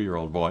another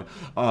 2-year-old boy.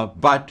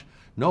 But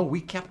no,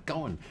 we kept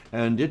going,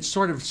 and it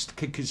sort of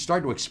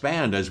started to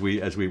expand as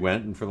we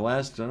went. And for the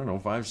last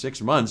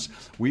 5-6 months,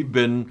 we've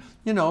been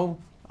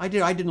I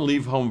didn't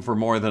leave home for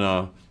more than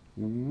a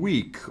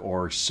week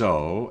or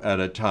so at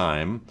a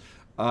time.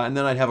 And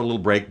then I'd have a little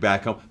break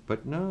back home.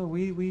 But no,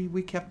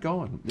 we kept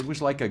going. It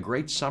was like a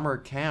great summer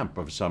camp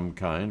of some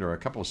kind, or a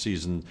couple of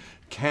season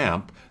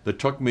camp that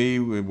took me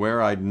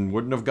where I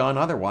wouldn't have gone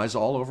otherwise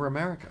all over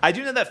America. I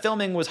do know that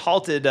filming was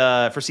halted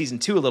for season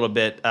 2 a little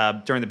bit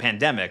during the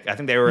pandemic. I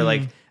think they were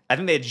I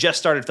think they had just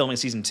started filming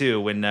season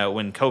 2 when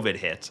COVID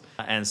hit.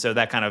 And so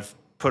that kind of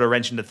put a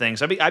wrench into things.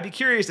 So I'd be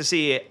curious to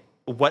see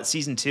what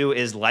season 2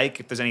 is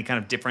like, if there's any kind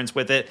of difference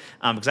with it,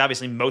 because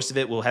obviously most of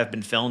it will have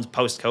been filmed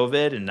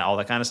post-COVID and all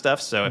that kind of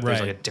stuff. So if there's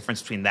like a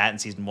difference between that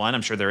and season 1,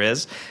 I'm sure there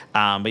is.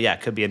 But yeah,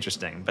 it could be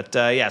interesting. But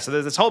yeah, so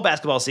there's this whole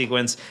basketball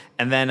sequence,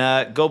 and then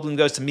Goldblum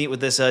goes to meet with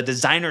this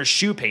designer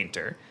shoe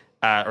painter.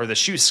 Or the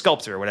shoe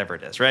sculptor, or whatever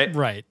it is, right?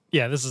 Right.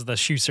 Yeah, this is the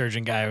shoe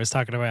surgeon guy I was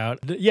talking about.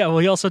 Yeah, well,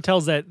 he also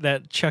tells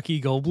that Chucky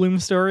Goldblum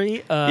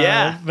story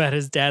about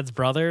his dad's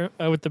brother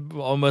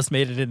almost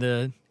made it in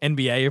the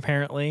NBA,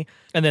 apparently.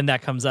 And then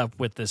that comes up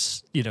with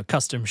this,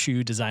 custom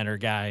shoe designer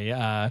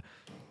guy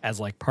as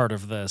like part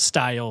of the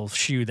style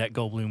shoe that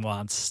Goldblum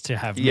wants to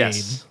have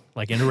made.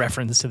 Like in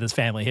reference to this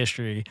family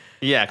history.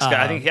 Yeah,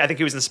 I think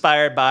he was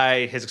inspired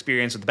by his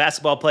experience with the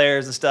basketball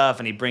players and stuff,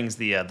 and he brings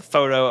the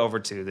photo over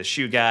to the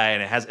shoe guy,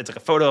 and it's like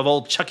a photo of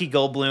old Chucky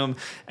Goldblum, and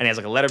he has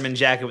like a Letterman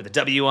jacket with a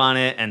W on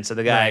it, and so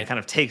the guy kind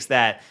of takes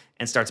that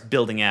and starts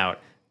building out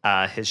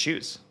his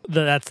shoes.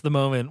 That's the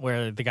moment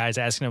where the guy's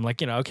asking him,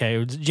 like,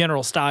 okay,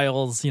 general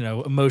styles,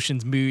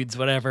 emotions, moods,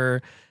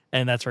 whatever.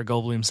 And that's where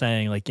Goldblum's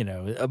saying, like,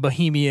 a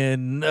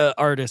bohemian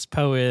artist,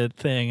 poet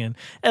thing. And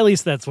at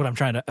least that's what I'm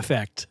trying to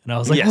affect. And I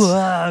was like,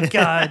 whoa,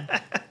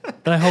 God,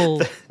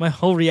 my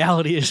whole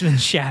reality has been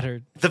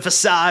shattered. The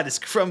facade is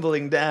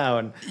crumbling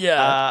down.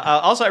 Yeah.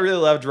 Also, I really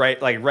loved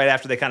right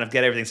after they kind of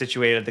get everything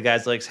situated, the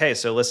guy's like, hey,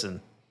 so listen,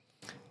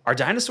 are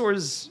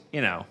dinosaurs,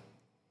 are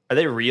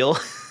they real?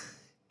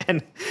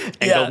 and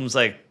Goldblum's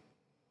like,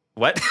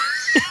 what?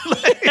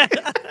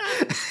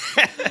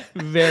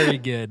 Very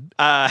good.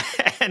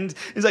 And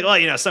he's like,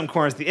 well, some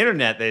corners of the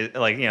internet,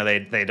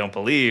 they don't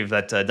believe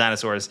that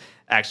dinosaurs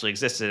actually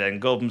existed.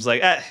 And Goldblum's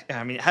like,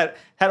 how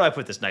do I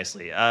put this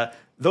nicely?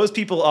 Those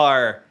people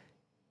are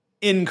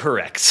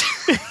incorrect.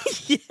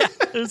 Yeah,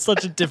 it's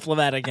such a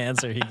diplomatic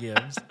answer he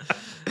gives.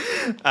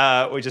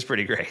 Which is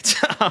pretty great.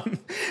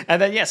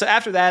 And then, so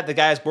after that, the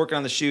guy's working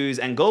on the shoes,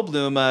 and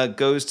Goldblum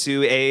goes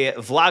to a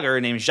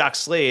vlogger named Jacques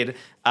Slade,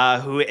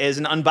 who is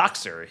an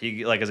unboxer.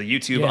 He is a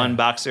YouTube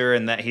unboxer,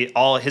 and that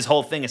his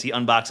whole thing is he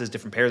unboxes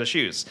different pairs of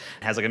shoes.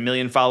 Has 1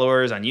 million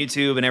followers on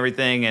YouTube and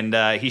everything,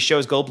 and he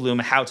shows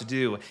Goldblum how to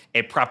do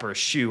a proper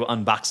shoe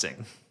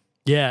unboxing.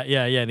 Yeah,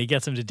 and he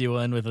gets him to do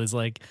one with his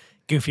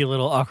goofy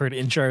little awkward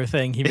intro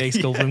thing he makes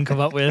Goldblum come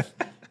up with.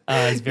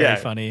 It's very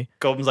funny.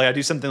 Goldblum's like, I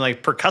do something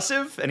like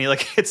percussive, and he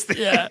hits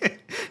the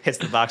hits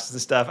the boxes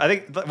and stuff. I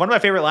think one of my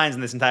favorite lines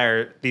in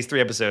these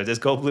 3 episodes is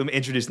Goldblum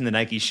introducing the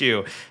Nike shoe,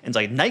 and it's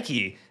like,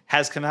 Nike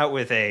has come out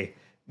with a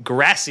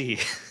grassy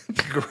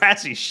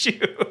shoe.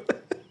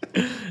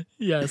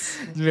 Yes,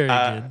 very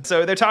good.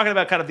 So they're talking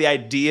about kind of the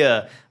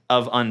idea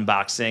of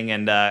unboxing,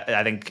 and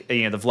I think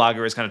the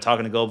vlogger is kind of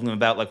talking to Goldblum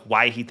about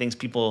why he thinks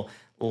people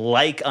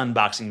like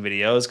unboxing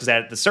videos, because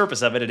at the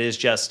surface of it is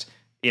just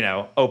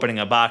opening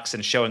a box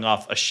and showing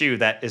off a shoe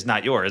that is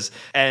not yours.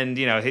 And,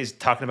 he's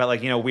talking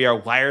about we are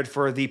wired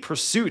for the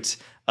pursuit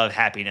of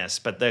happiness,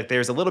 but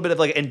there's a little bit of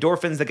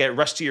endorphins that get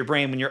rushed to your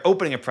brain when you're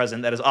opening a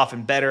present that is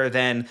often better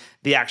than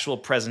the actual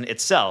present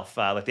itself.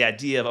 The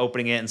idea of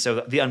opening it. And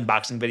so the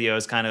unboxing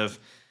videos kind of,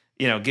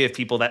 give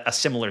people a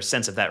similar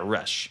sense of that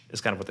rush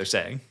is kind of what they're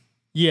saying.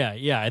 Yeah,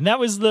 and that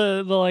was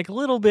the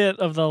little bit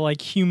of the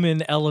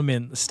human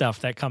element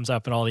stuff that comes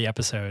up in all the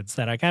episodes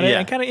that I kind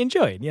of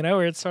enjoyed,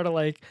 where it's sort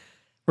of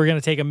we're going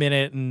to take a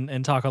minute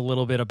and talk a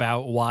little bit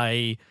about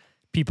why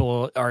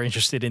people are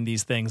interested in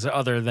these things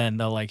other than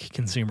the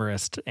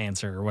consumerist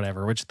answer or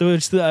whatever, which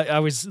I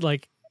was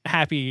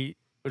happy,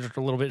 a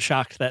little bit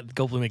shocked that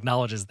Goldblum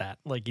acknowledges that.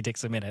 He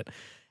takes a minute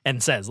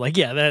and says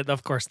that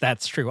of course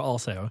that's true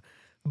also.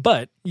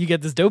 But you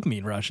get this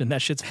dopamine rush, and that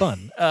shit's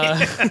fun.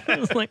 I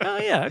was like, oh,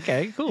 yeah,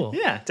 okay, cool.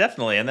 Yeah,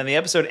 definitely. And then the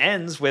episode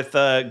ends with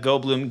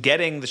Goldblum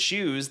getting the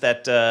shoes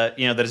that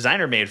the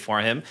designer made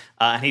for him,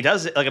 and he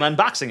does an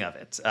unboxing of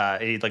it.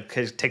 He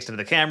takes it to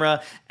the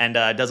camera and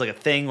does a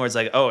thing where it's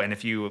and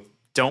if you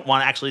don't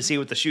want to actually see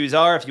what the shoes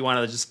are, if you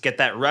want to just get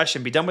that rush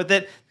and be done with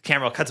it, the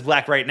camera cuts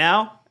black right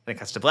now, and it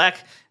cuts to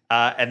black.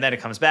 And then it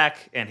comes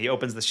back, and he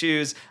opens the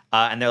shoes,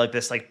 and they're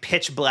this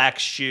pitch black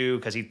shoe,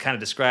 because he kind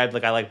of described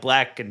I like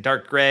black and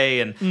dark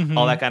gray and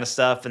all that kind of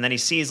stuff. And then he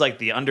sees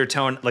the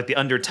undertone, the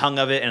undertongue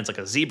of it, and it's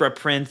a zebra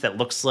print that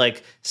looks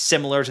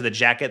similar to the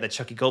jacket that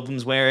Chucky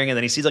Goldblum's wearing. And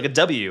then he sees a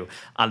W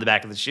on the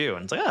back of the shoe,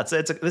 and it's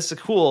this is a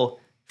cool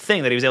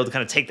thing that he was able to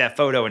kind of take that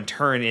photo and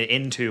turn it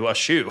into a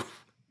shoe.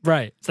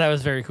 Right. So that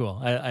was very cool.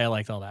 I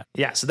liked all that.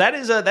 Yeah, so that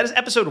is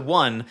episode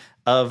 1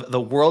 of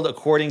The World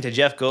According to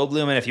Jeff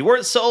Goldblum. And if you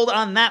weren't sold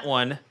on that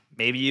one,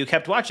 maybe you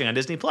kept watching on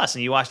Disney Plus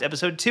and you watched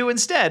episode 2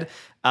 instead,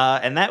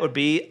 and that would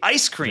be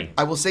Ice Cream.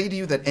 I will say to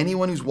you that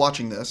anyone who's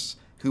watching this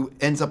who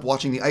ends up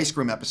watching the ice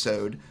cream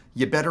episode,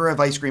 you better have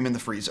ice cream in the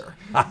freezer.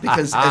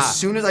 Because as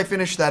soon as I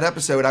finished that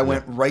episode, I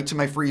went right to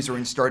my freezer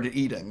and started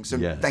eating. So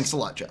thanks a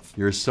lot, Jeff.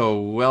 You're so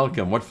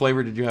welcome. What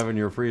flavor did you have in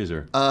your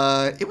freezer?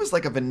 It was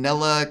like a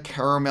vanilla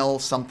caramel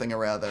something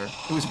or other.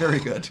 It was very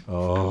good.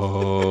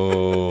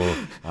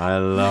 Oh, I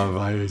love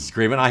ice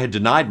cream. And I had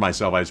denied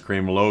myself ice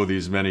cream lo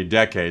these many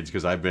decades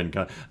because I've been,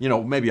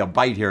 maybe a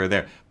bite here or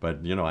there.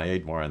 But, I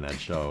ate more on that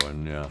show.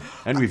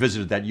 And we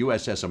visited that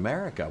USS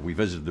America. We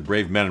visited the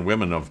brave men and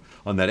women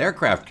on that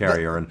aircraft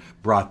carrier and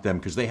brought them,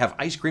 because they have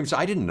ice cream. So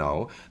I didn't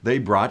know. They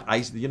brought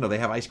ice, they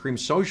have ice cream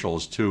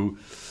socials to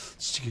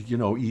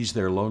ease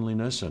their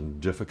loneliness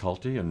and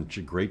difficulty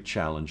and great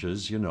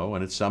challenges,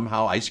 and it's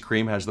somehow ice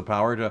cream has the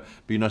power to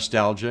be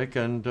nostalgic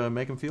and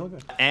make them feel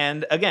good.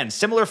 And again,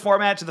 similar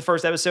format to the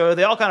first episode.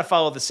 They all kind of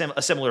follow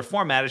a similar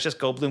format. It's just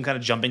Goldblum kind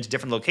of jumping to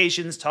different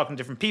locations, talking to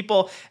different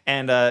people,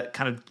 and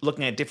kind of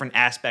looking at different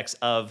aspects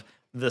of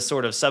the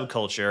sort of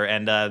subculture.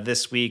 And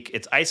this week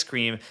it's ice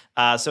cream.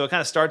 So it kind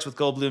of starts with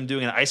Goldblum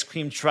doing an ice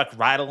cream truck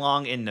ride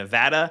along in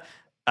Nevada.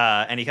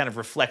 And he kind of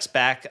reflects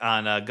back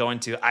on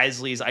going to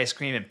Isley's Ice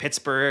Cream in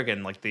Pittsburgh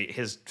and like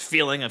his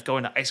feeling of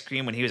going to ice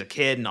cream when he was a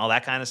kid and all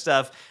that kind of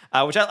stuff,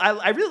 which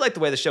I really like the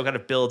way the show kind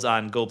of builds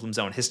on Goldblum's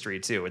own history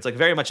too. It's like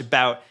very much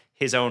about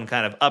his own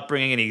kind of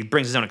upbringing, and he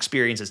brings his own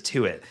experiences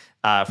to it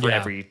for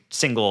every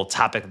single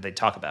topic that they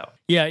talk about.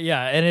 Yeah,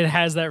 and it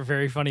has that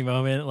very funny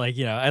moment. Like,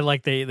 I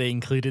like they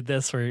included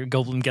this where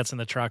Goldblum gets in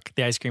the truck,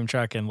 the ice cream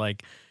truck, and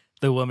like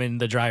the woman,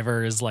 the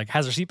driver, is like,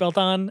 has her seatbelt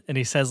on, and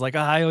he says like,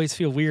 I always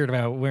feel weird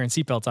about wearing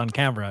seatbelts on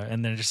camera,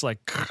 and then just like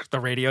the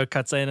radio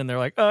cuts in, and they're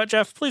like,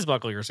 Jeff, please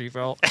buckle your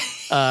seatbelt.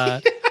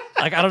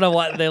 Like, I don't know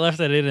what they left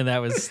that in, and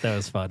that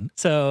was fun.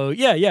 So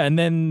yeah, and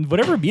then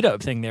whatever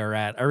meetup thing they were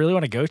at, I really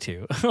want to go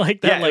to. Like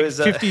that, like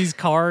 50s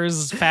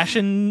cars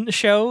fashion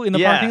show in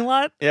the parking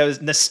lot. Yeah, it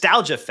was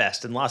Nostalgia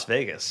Fest in Las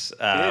Vegas.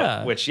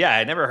 Which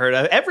I never heard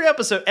of.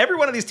 Every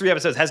one of these 3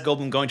 episodes has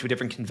Goldblum going to a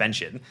different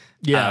convention.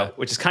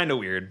 Which is kind of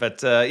weird.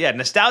 But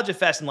Nostalgia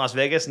Fest in Las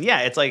Vegas, and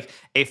it's like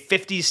a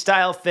 50s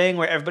style thing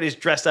where everybody's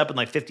dressed up in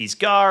like 50s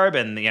garb,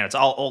 and it's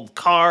all old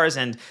cars,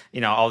 and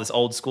all this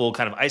old school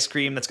kind of ice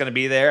cream that's going to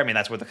be there. I mean,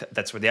 that's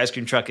where the ice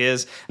cream truck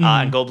is.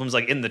 And Goldblum's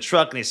like in the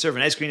truck, and he's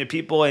serving ice cream to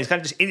people, and he's kind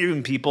of just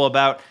interviewing people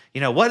about,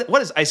 what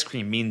does ice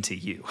cream mean to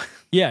you?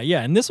 Yeah.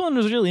 And this one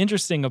was really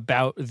interesting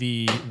about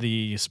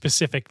the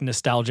specific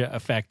nostalgia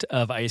effect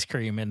of ice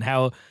cream and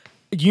how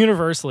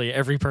universally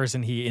every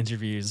person he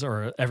interviews,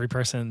 or every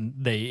person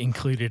they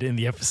included in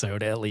the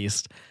episode at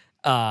least,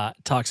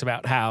 talks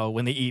about how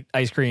when they eat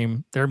ice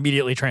cream, they're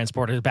immediately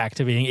transported back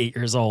to being 8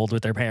 years old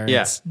with their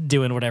parents,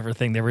 doing whatever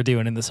thing they were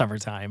doing in the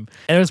summertime.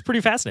 And it was pretty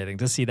fascinating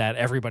to see that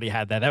everybody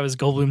had that. That was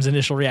Goldblum's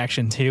initial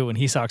reaction too when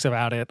he talks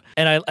about it.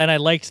 And I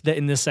liked that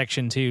in this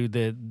section too,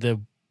 the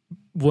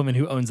woman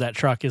who owns that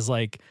truck is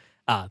like,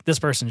 this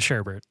person's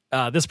sherbet,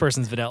 this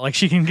person's vanilla. Like,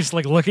 she can just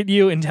like look at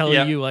you and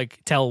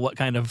tell what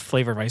kind of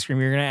flavor of ice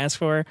cream you're gonna ask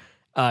for.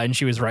 And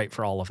she was right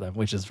for all of them,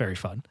 which is very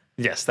fun.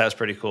 Yes, that was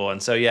pretty cool.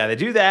 And so, they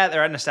do that.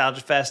 They're at Nostalgia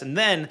Fest. And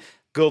then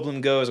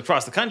Goldblum goes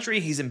across the country.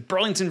 He's in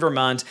Burlington,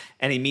 Vermont,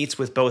 and he meets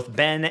with both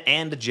Ben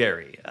and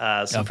Jerry.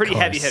 Some pretty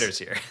heavy hitters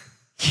here.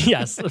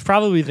 Yes,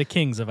 probably the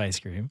kings of ice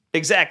cream.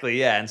 Exactly,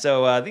 yeah. And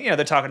so,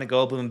 they're talking to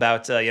Goldblum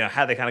about,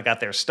 how they kind of got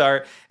their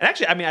start. And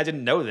actually, I mean, I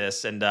didn't know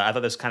this, and I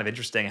thought this was kind of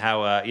interesting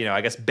how,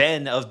 I guess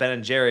Ben of Ben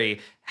and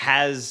Jerry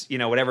has,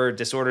 whatever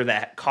disorder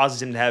that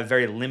causes him to have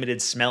very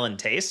limited smell and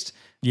taste.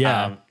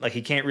 Yeah. Like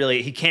he can't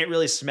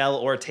really smell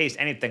or taste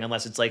anything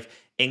unless it's like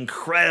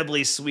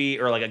incredibly sweet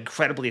or like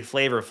incredibly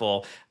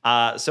flavorful.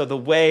 So the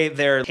way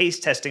their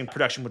taste testing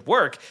production would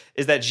work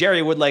is that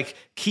Jerry would like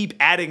keep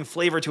adding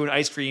flavor to an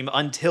ice cream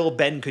until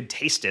Ben could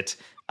taste it.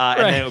 And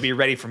then it would be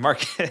ready for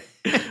market.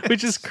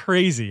 Which is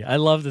crazy. I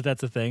love that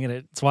that's a thing. And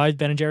it's why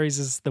Ben & Jerry's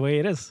is the way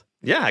it is.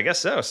 Yeah, I guess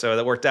so. So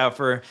that worked out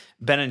for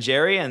Ben and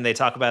Jerry, and they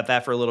talk about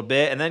that for a little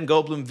bit. And then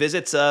Goldblum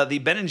visits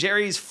the Ben and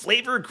Jerry's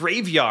Flavor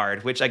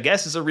Graveyard, which I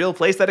guess is a real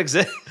place that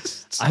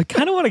exists. I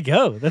kind of want to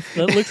go. That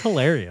looks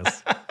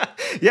hilarious.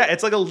 Yeah,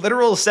 it's like a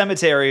literal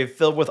cemetery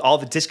filled with all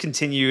the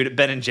discontinued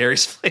Ben and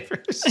Jerry's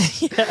flavors.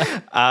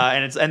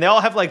 And they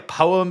all have like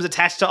poems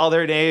attached to all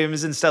their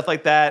names and stuff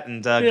like that.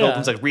 And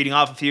Goldblum's like reading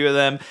off a few of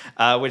them,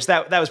 which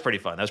that was pretty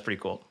fun. That was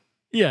pretty cool.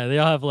 Yeah, they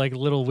all have like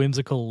little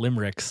whimsical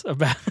limericks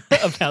about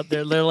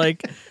they're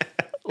like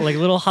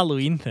little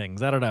Halloween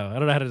things. I don't know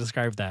how to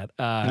describe that.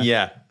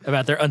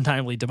 About their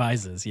untimely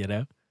devices,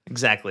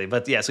 Exactly.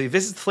 But so he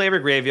visits the Flavor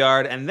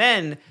Graveyard, and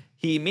then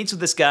he meets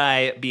with this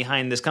guy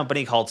behind this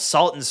company called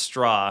Salt and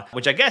Straw,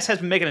 which I guess has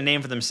been making a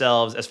name for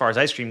themselves as far as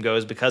ice cream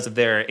goes because of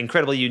their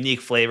incredibly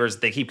unique flavors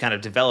that they keep kind of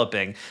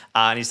developing.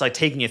 And he's like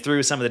taking you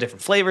through some of the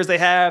different flavors they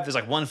have. There's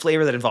like one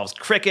flavor that involves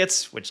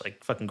crickets, which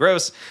like fucking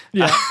gross.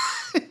 Yeah.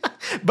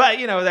 But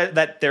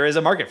that there is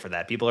a market for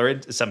that.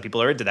 Some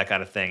people are into that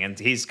kind of thing, and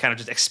he's kind of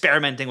just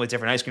experimenting with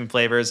different ice cream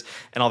flavors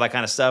and all that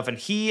kind of stuff. And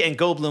he and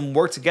Goldblum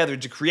work together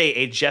to create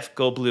a Jeff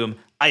Goldblum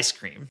ice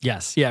cream.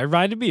 Yes, yeah, it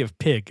reminded me of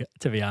Pig,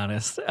 to be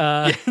honest.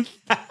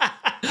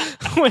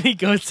 When he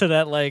goes to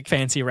that like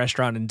fancy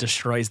restaurant and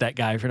destroys that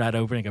guy for not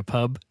opening a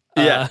pub.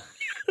 Yeah.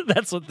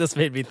 That's what this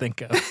made me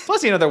think of.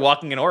 Plus, they're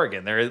walking in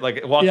Oregon. They're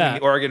like walking in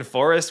the Oregon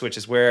forest, which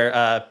is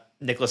where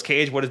Nicolas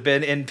Cage would have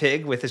been in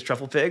Pig with his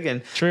truffle pig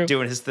and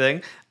doing his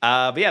thing.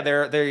 But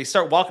yeah, they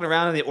start walking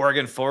around in the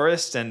Oregon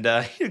forest, and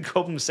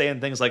Goldblum's saying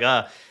things like,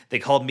 they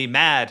called me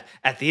mad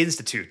at the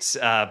institutes,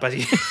 but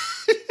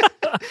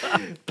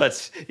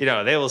but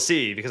they will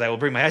see, because I will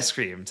bring my ice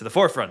cream to the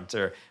forefront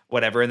or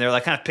whatever. And they're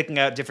like kind of picking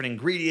out different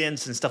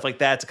ingredients and stuff like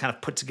that to kind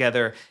of put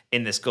together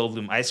in this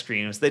Goldblum ice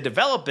cream. So they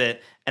develop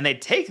it, and they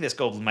take this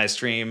Goldblum ice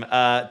cream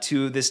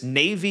to this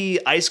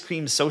Navy ice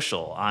cream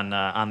social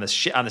on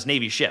this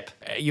Navy ship.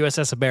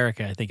 USS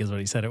America, I think is what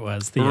he said it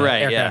was. The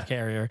aircraft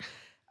carrier.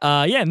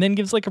 And then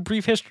gives like a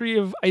brief history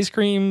of ice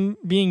cream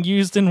being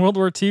used in World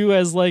War II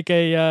as like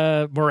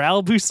a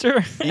morale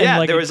booster.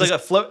 Yeah, there was like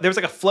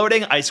a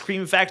floating ice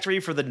cream factory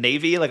for the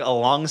Navy, like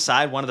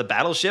alongside one of the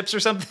battleships or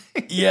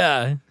something.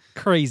 Yeah,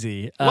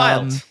 crazy,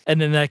 wild.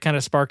 And then that kind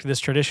of sparked this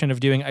tradition of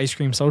doing ice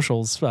cream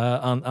socials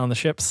on the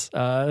ships.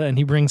 And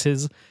he brings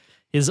his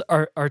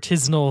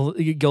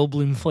artisanal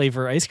Goldblum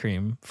flavor ice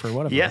cream for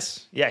one of them.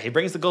 Yes. Yeah, he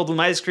brings the Goldblum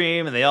ice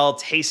cream, and they all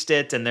taste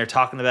it, and they're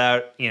talking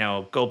about,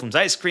 Goldblum's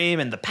ice cream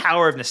and the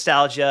power of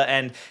nostalgia.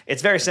 And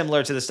it's very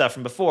similar to the stuff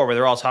from before, where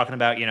they're all talking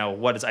about,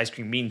 what does ice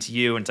cream mean to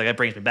you? And it's like, that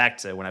brings me back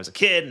to when I was a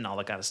kid and all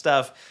that kind of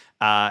stuff.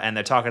 And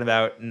they're talking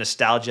about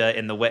nostalgia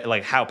in the way,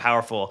 like how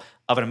powerful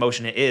of an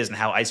emotion it is and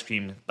how ice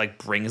cream like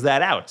brings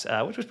that out,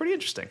 which was pretty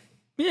interesting.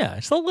 Yeah,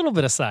 just a little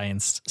bit of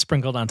science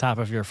sprinkled on top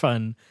of your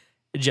fun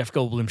Jeff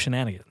Goldblum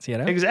shenanigans,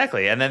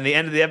 Exactly. And then the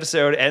end of the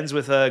episode ends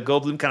with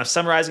Goldblum kind of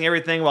summarizing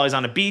everything while he's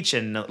on a beach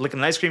and licking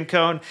an ice cream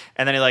cone.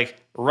 And then he like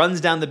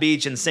runs down the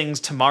beach and sings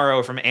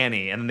Tomorrow from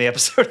Annie. And then the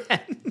episode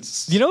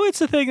ends. It's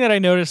the thing that I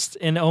noticed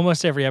in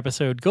almost every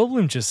episode.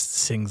 Goldblum just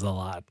sings a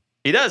lot.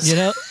 He does.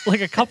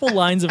 Like a couple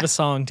lines of a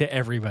song to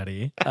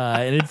everybody.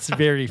 And it's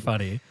very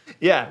funny.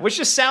 Yeah, which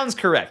just sounds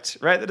correct,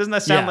 right? Doesn't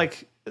that sound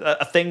like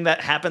a thing that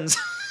happens?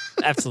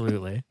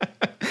 Absolutely.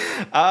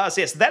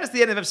 So that is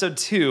the end of episode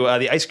 2,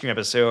 the ice cream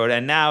episode.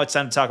 And now it's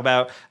time to talk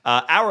about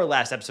our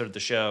last episode of the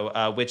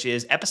show, which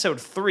is episode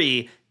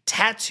 3,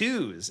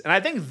 Tattoos. And I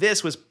think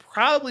this was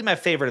probably my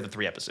favorite of the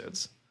 3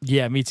 episodes.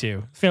 Yeah, me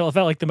too. Felt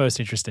like the most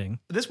interesting.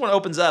 This one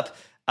opens up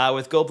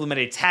with Goldblum at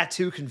a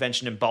tattoo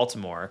convention in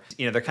Baltimore.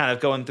 They're kind of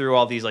going through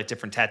all these like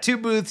different tattoo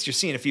booths. You're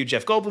seeing a few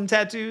Jeff Goldblum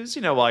tattoos,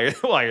 while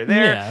you're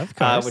there, yeah, of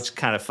course. Which is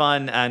kind of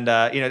fun. And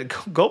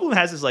Goldblum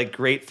has this like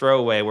great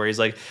throwaway where he's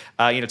like,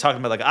 talking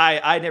about like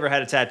I never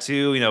had a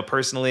tattoo,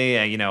 personally,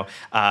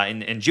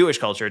 in Jewish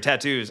culture,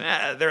 tattoos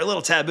they're a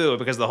little taboo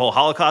because of the whole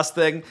Holocaust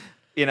thing.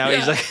 He's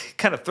like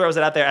kind of throws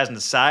it out there as an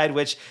aside,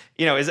 which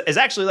is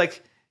actually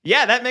like,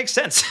 yeah, that makes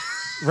sense,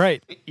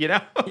 right?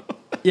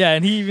 Yeah,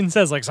 and he even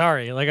says like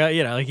sorry, like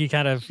like he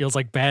kind of feels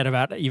like bad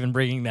about even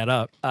bringing that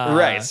up,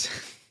 right?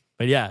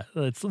 But yeah,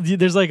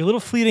 there's like a little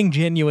fleeting,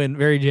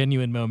 very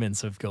genuine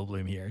moments of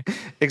Goldblum here.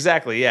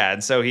 Exactly, yeah,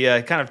 and so he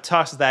kind of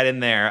tosses that in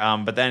there,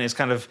 but then is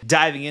kind of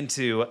diving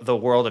into the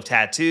world of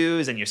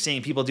tattoos, and you're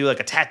seeing people do like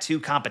a tattoo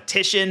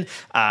competition,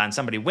 and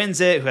somebody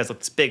wins it who has like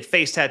this big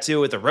face tattoo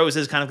with the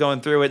roses kind of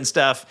going through it and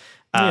stuff.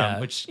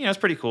 Which is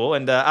pretty cool.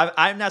 And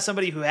I'm not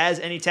somebody who has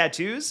any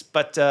tattoos,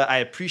 but I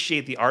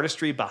appreciate the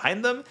artistry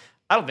behind them.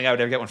 I don't think I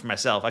would ever get one for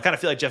myself. I kind of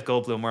feel like Jeff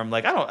Goldblum, where I'm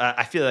like,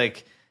 I feel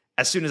like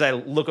as soon as I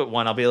look at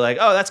one, I'll be like,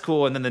 oh, that's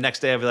cool. And then the next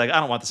day I'll be like, I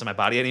don't want this on my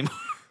body anymore.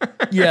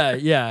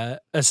 Yeah,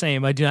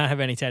 same. I do not have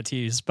any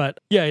tattoos, but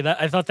yeah,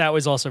 I thought that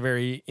was also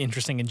very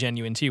interesting and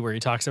genuine too, where he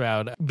talks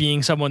about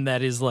being someone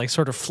that is like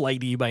sort of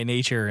flighty by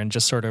nature and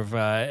just sort of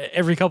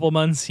every couple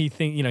months he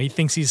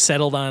thinks he's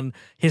settled on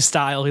his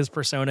style, his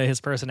persona, his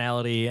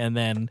personality, and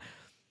then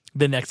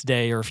the next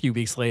day or a few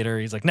weeks later,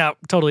 he's like, no,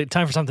 totally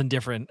time for something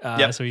different.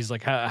 So he's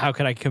like, how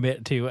can I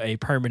commit to a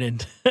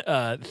permanent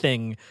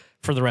thing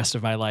for the rest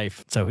of my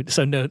life? So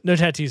no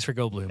tattoos for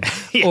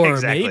Goldblum. Yeah, or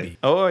exactly. maybe.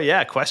 Oh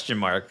yeah, question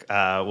mark.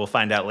 We'll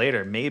find out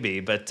later, maybe.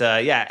 But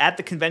at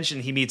the convention,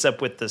 he meets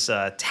up with this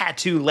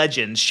tattoo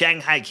legend,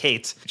 Shanghai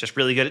Kate, just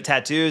really good at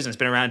tattoos and has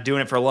been around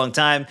doing it for a long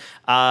time.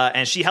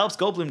 And she helps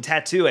Goldblum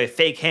tattoo a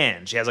fake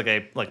hand. She has like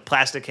a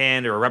plastic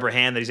hand or a rubber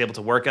hand that he's able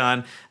to work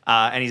on.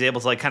 And he's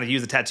able to like kind of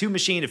use the tattoo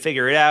machine to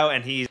figure it out.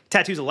 And he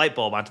tattoos a light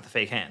bulb onto the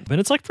fake hand. But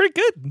it's like pretty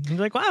good. He's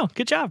like, wow,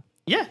 good job.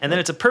 Yeah, and then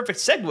it's a perfect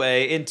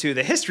segue into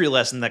the history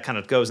lesson that kind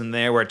of goes in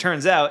there, where it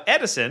turns out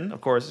Edison, of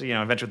course,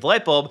 inventor of the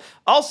light bulb,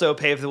 also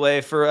paved the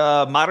way for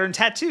modern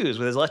tattoos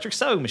with his electric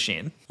sewing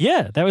machine.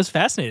 Yeah, that was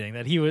fascinating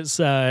that he was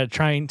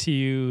trying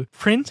to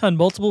print on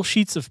multiple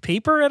sheets of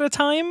paper at a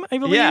time, I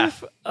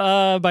believe,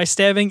 by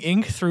stabbing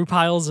ink through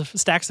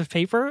stacks of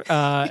paper.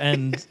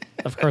 And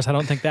of course, I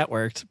don't think that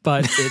worked,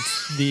 but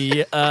it's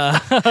the...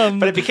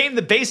 but it became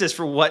the basis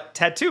for what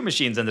tattoo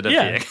machines ended up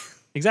being.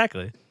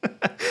 exactly.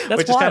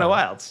 Which is kind of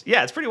wild.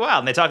 Yeah, it's pretty wild.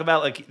 And they talk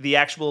about like the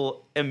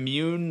actual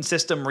immune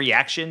system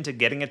reaction to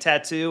getting a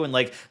tattoo, and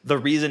like the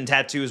reason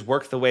tattoos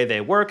work the way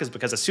they work is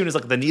because as soon as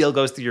like the needle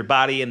goes through your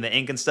body and the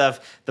ink and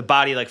stuff, the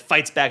body like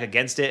fights back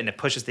against it and it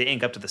pushes the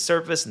ink up to the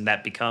surface, and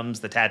that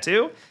becomes the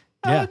tattoo.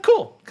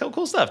 Cool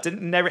stuff.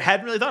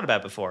 Hadn't really thought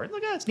about it before.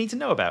 Like, it's neat to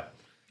know about.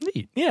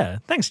 Neat. Yeah.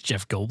 Thanks,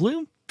 Jeff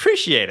Goldblum.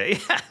 Appreciate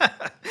it.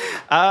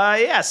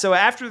 So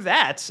after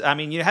that, I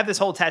mean, you have this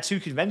whole tattoo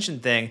convention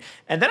thing.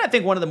 And then I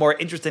think one of the more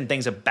interesting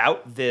things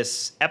about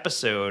this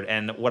episode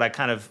and what I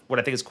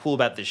think is cool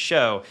about this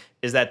show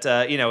is that,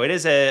 it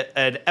is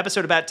an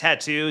episode about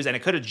tattoos, and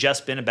it could have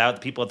just been about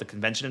the people at the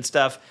convention and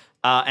stuff.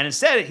 And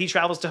instead, he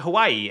travels to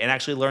Hawaii and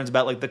actually learns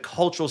about like the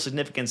cultural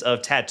significance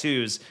of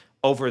tattoos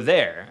over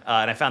there.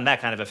 And I found that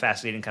kind of a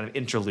fascinating kind of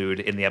interlude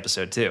in the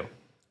episode too.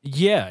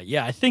 Yeah.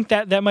 I think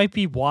that might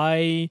be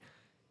why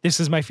this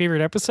is my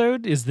favorite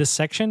episode, is this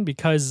section,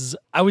 because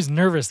I was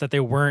nervous that they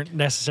weren't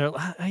necessarily,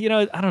 I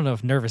don't know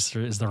if nervous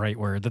is the right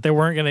word, that they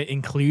weren't going to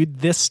include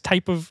this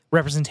type of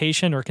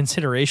representation or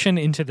consideration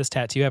into this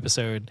tattoo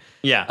episode.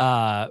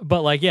 Yeah.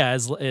 But like,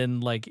 as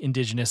in like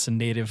indigenous and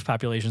native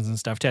populations and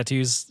stuff,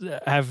 tattoos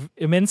have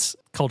immense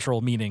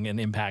cultural meaning and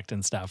impact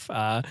and stuff.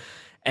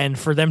 And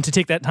for them to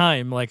take that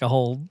time, like a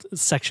whole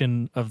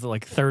section of the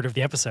like third of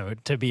the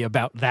episode to be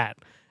about that,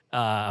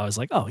 I was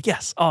like, oh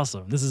yes,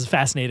 awesome. This is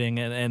fascinating.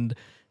 And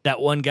that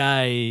one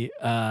guy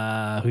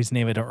whose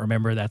name I don't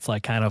remember, that's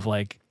like kind of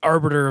like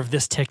arbiter of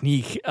this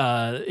technique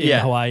in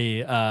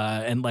Hawaii,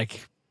 and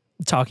like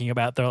talking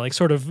about the like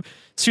sort of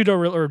pseudo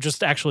or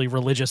just actually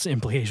religious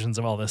implications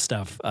of all this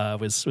stuff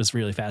was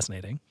really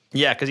fascinating.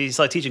 Yeah, because he's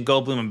like teaching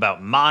Goldblum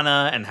about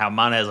mana and how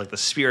mana is like the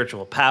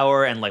spiritual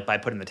power, and like by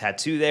putting the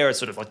tattoo there, it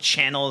sort of like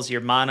channels your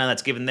mana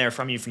that's given there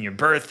from you from your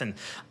birth and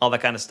all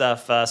that kind of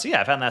stuff. So yeah,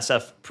 I found that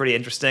stuff pretty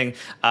interesting.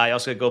 I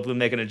also got Goldblum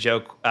making a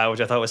joke,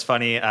 which I thought was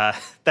funny.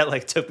 That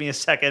like took me a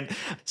second.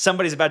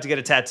 Somebody's about to get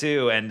a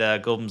tattoo, and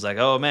Goldblum's like,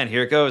 "Oh man,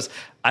 here it goes.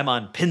 I'm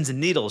on pins and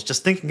needles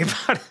just thinking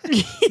about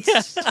it."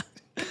 Yeah.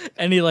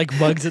 And he like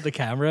mugs at the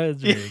camera.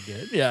 It's really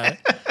good. Yeah.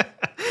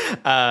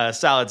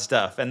 Solid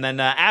stuff. And then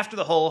after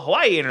the whole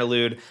Hawaii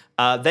interlude,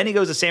 then he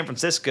goes to San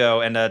Francisco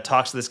and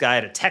talks to this guy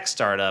at a tech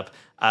startup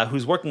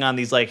who's working on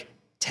these like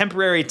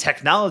temporary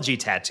technology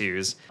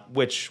tattoos,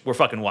 which were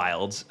fucking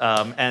wild.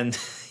 And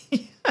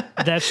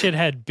that shit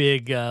had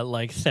big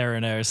like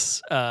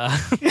Theranos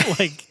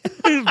like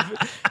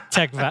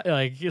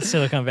like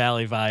Silicon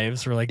Valley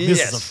vibes. We're like,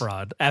 this is a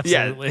fraud.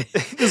 Absolutely.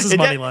 Yeah. This is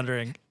money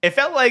laundering. It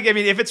felt like, I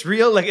mean, if it's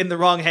real, like in the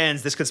wrong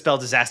hands, this could spell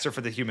disaster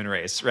for the human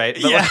race, right?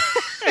 But yeah.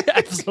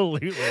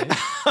 Absolutely.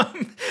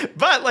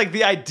 But like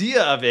the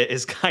idea of it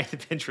is kind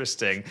of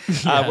interesting,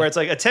 where it's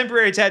like a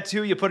temporary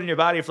tattoo you put in your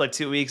body for like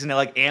 2 weeks, and it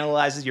like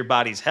analyzes your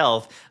body's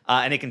health,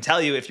 and it can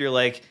tell you if you're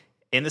like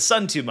in the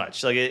sun too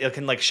much. Like it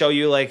can like show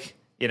you like,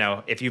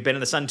 if you've been in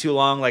the sun too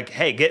long, like,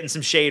 hey, get in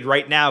some shade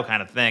right now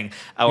kind of thing.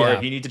 Or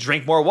if you need to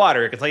drink more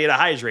water, it can tell you to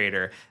hydrate,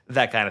 or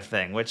that kind of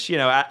thing, which,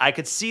 I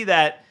could see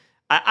that.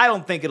 I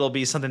don't think it'll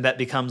be something that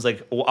becomes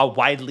like a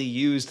widely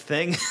used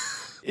thing.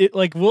 It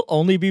like will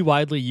only be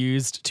widely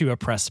used to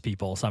oppress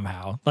people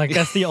somehow. Like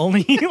that's the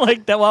only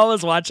like that while I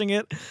was watching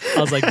it,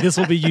 I was like, this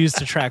will be used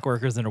to track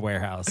workers in a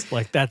warehouse.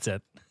 Like that's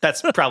it.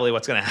 That's probably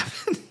what's going to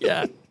happen.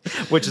 Yeah.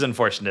 Which is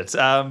unfortunate.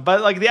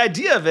 But like the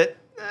idea of it,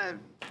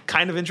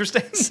 kind of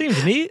interesting.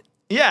 Seems neat.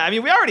 Yeah, I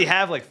mean, we already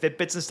have like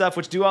Fitbits and stuff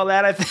which do all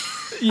that. I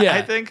think. Yeah,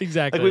 I think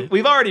exactly. Like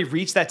we've already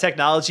reached that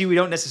technology. We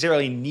don't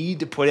necessarily need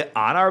to put it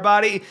on our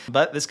body,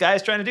 but this guy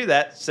is trying to do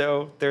that.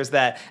 So there's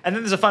that. And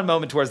then there's a fun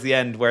moment towards the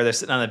end where they're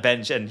sitting on the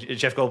bench, and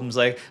Jeff Goldblum's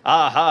like,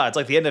 "Aha! It's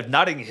like the end of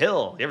Notting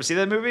Hill. You ever see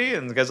that movie?"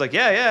 And the guy's like,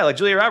 "Yeah, like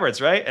Julia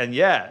Roberts, right?" And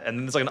yeah, and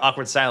then it's like an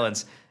awkward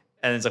silence,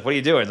 and it's like, "What are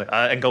you doing?" It's like,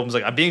 and Goldblum's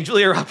like, "I'm being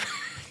Julia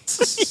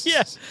Roberts."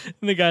 Yeah,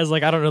 and the guy's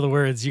like, "I don't know the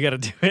words. You got to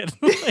do it."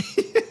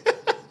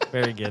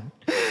 Very good.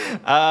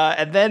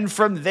 And then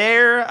from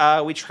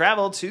there, we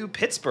travel to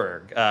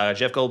Pittsburgh,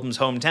 Jeff Goldblum's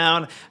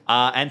hometown.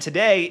 And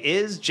today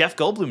is Jeff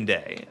Goldblum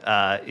Day.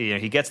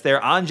 He gets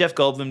there on Jeff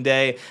Goldblum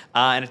Day.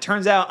 And it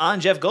turns out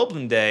on Jeff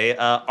Goldblum Day,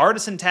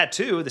 Artisan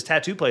Tattoo, this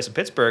tattoo place in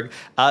Pittsburgh,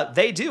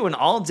 they do an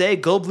all-day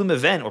Goldblum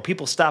event where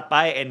people stop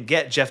by and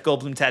get Jeff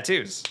Goldblum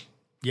tattoos.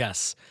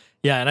 Yes.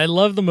 Yeah, and I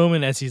love the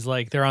moment as he's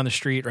like, they're on the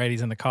street, right?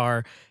 He's in the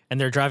car,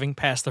 and they're driving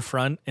past the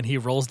front, and he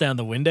rolls down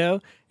the window,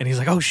 and he's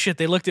like, "Oh shit,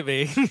 they looked at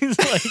me."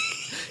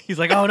 he's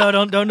like, "Oh no,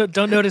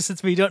 don't notice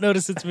it's me, don't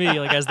notice it's me."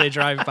 Like as they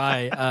drive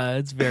by,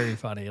 it's very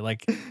funny.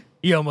 Like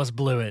he almost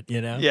blew it,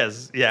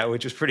 Yes, yeah,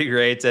 which was pretty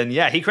great. And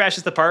yeah, he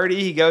crashes the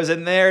party. He goes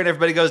in there, and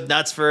everybody goes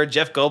nuts for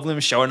Jeff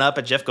Goldblum showing up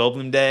at Jeff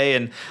Goldblum Day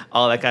and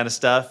all that kind of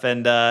stuff.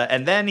 And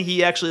then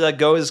he actually like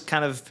goes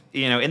kind of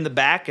in the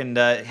back, and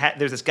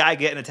there's this guy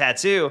getting a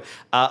tattoo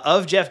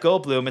of Jeff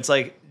Goldblum. It's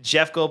like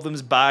Jeff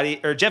Goldblum's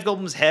body, or Jeff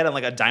Goldblum's head on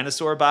like a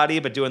dinosaur body,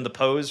 but doing the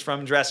pose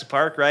from Jurassic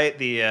Park, right?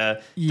 The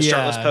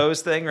shirtless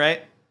pose thing,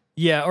 right?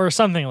 Yeah, or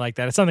something like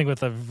that. It's something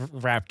with a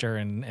raptor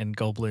and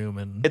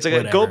Goldblum and it's like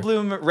whatever. A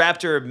Goldblum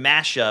raptor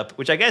mashup,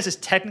 which I guess is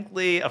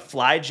technically a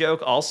fly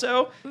joke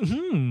also.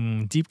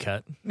 Deep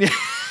cut.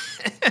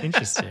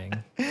 Interesting.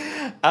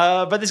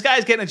 But this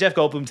guy's getting a Jeff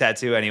Goldblum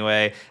tattoo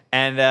anyway,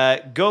 and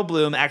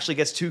Goldblum actually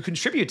gets to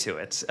contribute to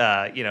it.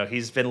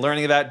 He's been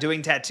learning about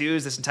doing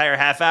tattoos this entire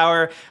half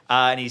hour,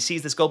 and he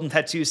sees this Goldblum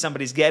tattoo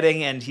somebody's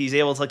getting, and he's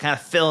able to kind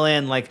of fill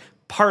in like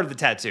part of the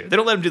tattoo. They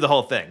don't let him do the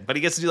whole thing, but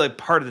he gets to do like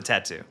part of the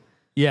tattoo.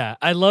 Yeah,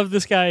 I love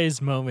this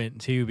guy's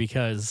moment too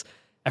because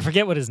I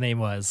forget what his name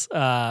was,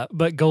 but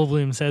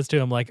Goldblum says to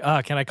him like,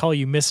 "Can I call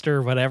you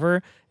Mr.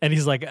 Whatever?" And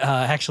he's like,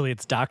 "Actually,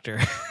 it's Doctor."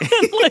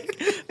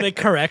 Like they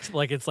correct,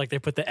 like it's like they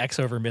put the X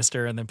over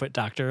Mr. and then put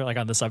Doctor like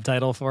on the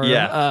subtitle for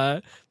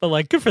him. But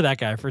like, good for that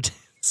guy for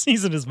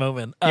seizing his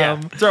moment.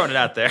 Throwing it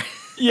out there.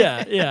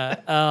 yeah.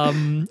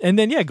 And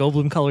then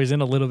Goldblum colors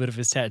in a little bit of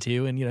his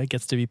tattoo, and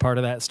gets to be part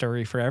of that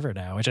story forever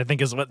now, which I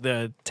think is what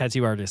the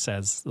tattoo artist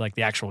says, like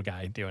the actual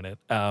guy doing it.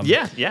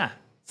 Yeah.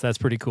 So that's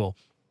pretty cool.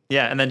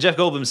 Yeah, and then Jeff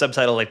Goldblum's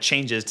subtitle like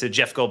changes to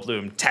Jeff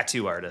Goldblum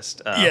Tattoo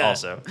Artist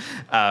also,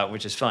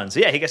 which is fun. So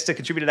yeah, he gets to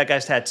contribute to that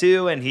guy's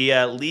tattoo, and he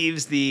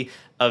leaves the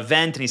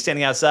event, and he's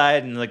standing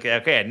outside, and like,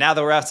 okay, now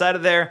that we're outside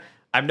of there,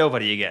 I'm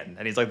nobody again.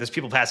 And he's like, there's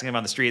people passing him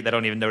on the street that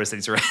don't even notice that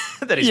he's around.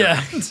 Around.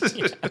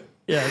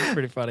 Yeah, it's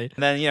pretty funny.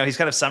 And then he's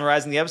kind of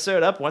summarizing the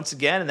episode up once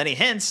again, and then he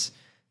hints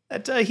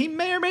that he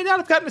may or may not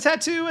have gotten a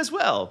tattoo as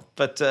well.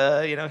 But,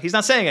 he's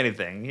not saying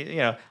anything.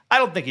 I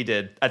don't think he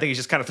did. I think he's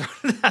just kind of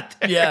throwing it out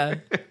there. Yeah.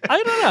 I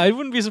don't know. I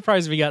wouldn't be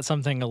surprised if he got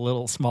something a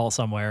little small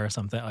somewhere or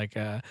something like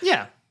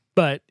Yeah.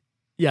 But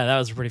yeah, that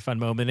was a pretty fun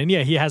moment. And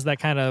yeah, he has that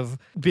kind of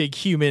big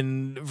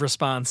human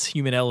response,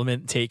 human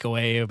element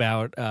takeaway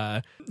about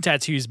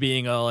tattoos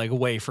being a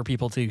way for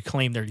people to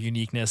claim their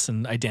uniqueness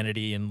and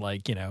identity, and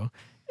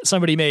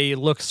somebody may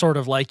look sort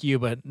of like you,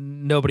 but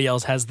nobody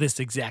else has this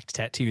exact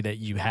tattoo that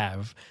you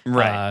have.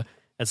 Right.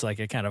 It's like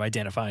a kind of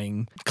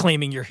identifying,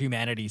 claiming your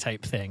humanity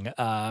type thing,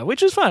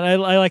 which is fun. I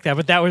like that.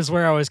 But that was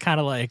where I was kind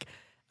of like,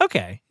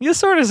 okay, you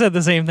sort of said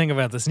the same thing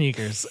about the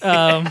sneakers.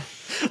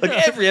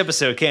 Like every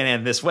episode can't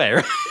end this way,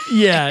 right?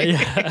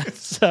 Yeah.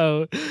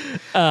 So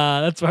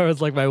that's why it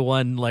was like my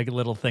one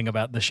little thing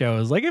about the show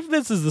is like, if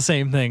this is the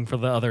same thing for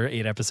the other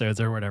 8 episodes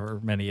or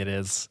whatever many it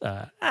is,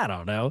 I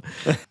don't know.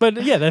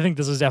 But yeah, I think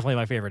this was definitely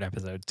my favorite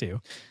episode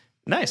too.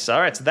 Nice. All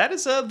right. So that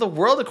is The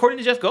World According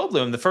to Jeff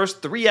Goldblum. The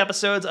first 3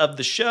 episodes of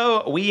the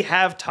show. We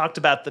have talked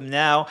about them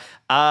now.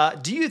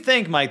 Do you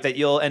think, Mike, that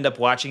you'll end up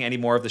watching any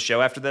more of the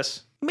show after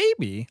this?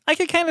 Maybe. I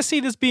could kind of see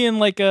this being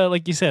like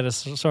you said, a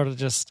sort of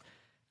just,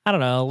 I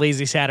don't know,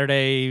 lazy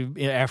Saturday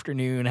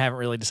afternoon. Haven't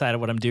really decided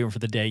what I'm doing for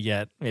the day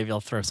yet. Maybe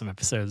I'll throw some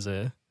episodes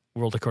of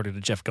World According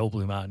to Jeff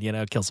Goldblum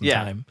on, kill some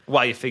time.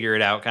 While you figure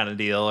it out kind of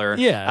deal. Or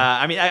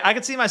yeah. I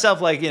could see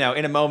myself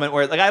in a moment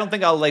where I don't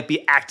think I'll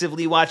be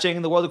actively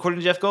watching The World According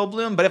to Jeff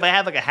Goldblum, but if I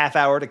have a half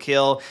hour to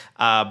kill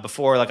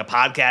before a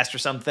podcast or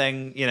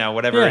something,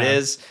 whatever it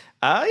is,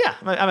 I'm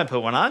gonna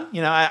put one on.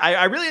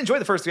 I really enjoy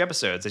the first 3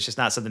 episodes. It's just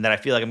not something that I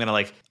feel like I'm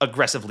gonna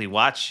aggressively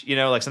watch.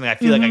 Something I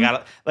feel like I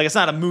got it's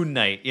not a Moon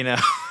Knight.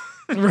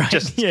 Right.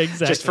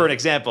 Exactly. Just for an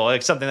example,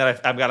 something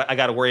that I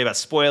got to worry about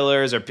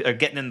spoilers or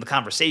getting in the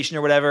conversation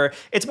or whatever.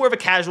 It's more of a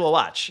casual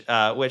watch,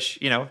 which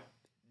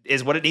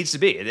is what it needs to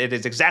be. It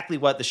is exactly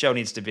what the show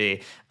needs to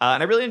be,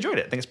 and I really enjoyed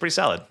it. I think it's pretty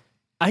solid.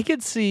 I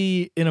could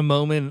see in a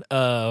moment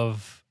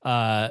of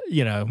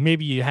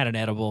maybe you had an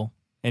edible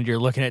and you're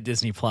looking at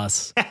Disney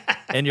Plus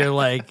and you're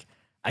like,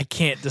 I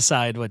can't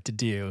decide what to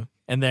do,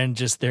 and then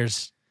just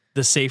there's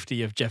the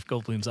safety of Jeff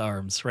Goldblum's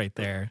arms right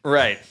there,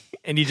 right,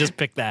 and you just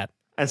pick that.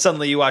 And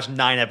suddenly you watch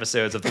 9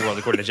 episodes of The World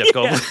According to Jeff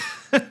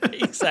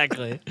Goldblum.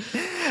 Exactly.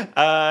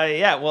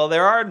 Well,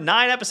 there are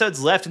 9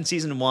 episodes left in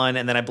season 1,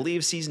 and then I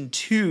believe season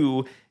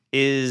 2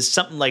 is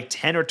something like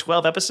 10 or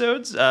 12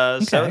 episodes. So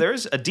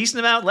there's a decent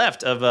amount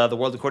left of The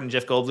World According to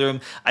Jeff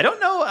Goldblum. I don't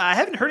know. I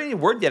haven't heard any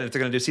word yet if they're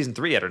going to do season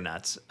 3 yet or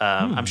not.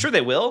 I'm sure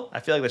they will.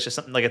 I feel like that's just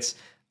something it's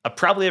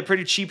probably a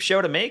pretty cheap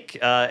show to make,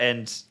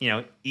 and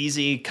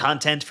easy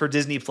content for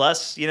Disney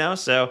Plus.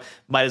 So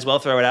might as well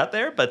throw it out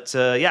there. But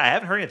I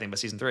haven't heard anything about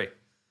season 3.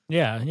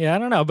 Yeah, I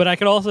don't know, but I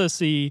could also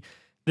see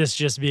this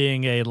just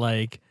being a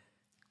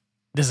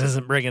this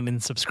isn't bringing in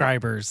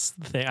subscribers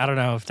thing. I don't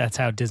know if that's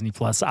how Disney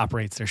Plus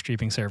operates their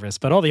streaming service,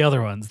 but all the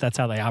other ones, that's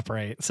how they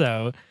operate.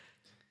 So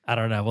I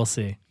don't know. We'll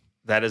see.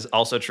 That is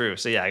also true.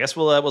 So I guess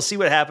we'll see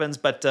what happens.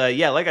 But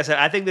like I said,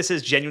 I think this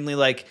is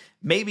genuinely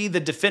maybe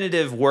the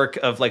definitive work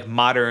of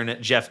modern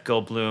Jeff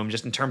Goldblum,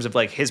 just in terms of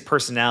his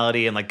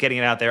personality and getting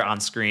it out there on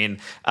screen.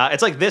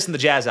 It's like this and the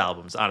Jazz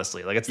albums,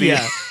 honestly. It's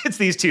it's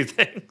these 2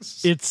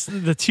 things. It's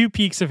the 2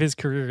 peaks of his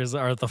career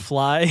are The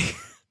Fly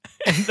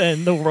and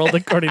then The World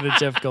According to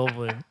Jeff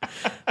Goldblum.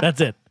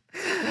 That's it.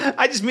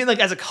 I just mean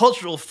as a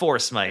cultural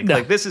force, Mike.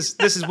 No. This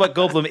is what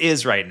Goldblum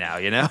is right now,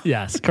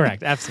 Yes,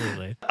 correct.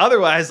 Absolutely.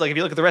 Otherwise, if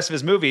you look at the rest of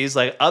his movies,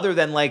 other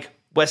than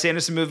Wes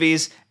Anderson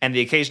movies and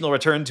the occasional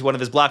return to one of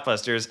his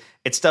blockbusters,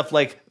 it's stuff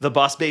like The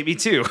Boss Baby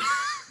 2.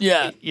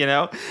 Yeah.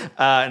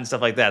 And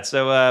stuff like that.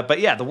 So, but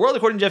yeah, The World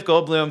According to Jeff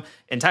Goldblum,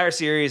 entire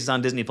series is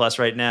on Disney Plus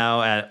right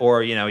now,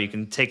 or you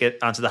can take it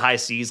onto the high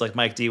seas like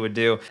Mike D would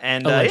do.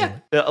 And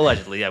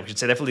allegedly, we should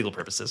say that for legal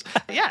purposes.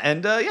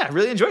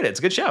 Really enjoyed it. It's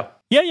a good show.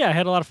 Yeah, I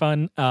had a lot of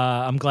fun.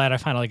 I'm glad I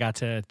finally got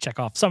to check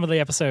off some of the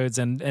episodes,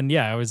 and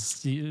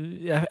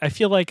I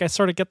feel like I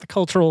sort of get the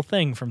cultural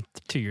thing from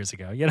 2 years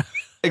ago.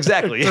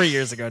 Exactly. 3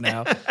 years ago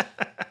now.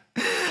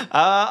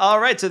 All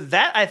right, so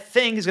that I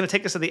think is going to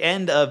take us to the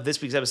end of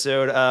this week's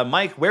episode.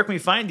 Mike, where can we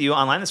find you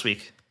online this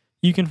week?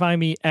 You can find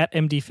me at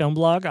MD Film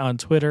Blog on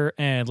Twitter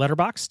and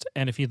Letterboxd.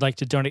 And if you'd like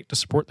to donate to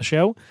support the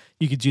show,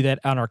 you could do that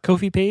on our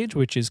Ko-fi page,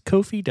 which is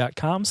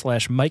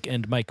kofi.com/Mike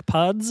and Mike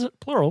Pods,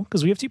 plural,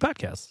 because we have 2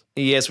 podcasts.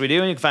 Yes, we do.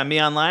 And you can find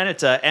me online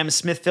at M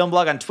Smith Film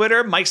Blog on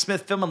Twitter, Mike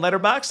Smith Film on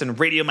Letterboxd, and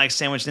Radio Mike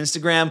Sandwich on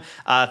Instagram.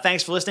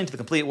 Thanks for listening to The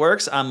Complete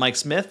Works. I'm Mike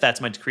Smith.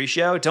 That's Mike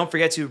Decrecio. Don't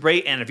forget to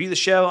rate and review the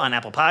show on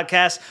Apple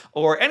Podcasts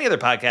or any other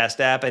podcast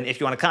app. And if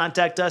you want to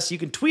contact us, you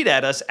can tweet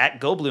at us at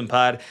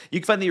GoBloomPod. You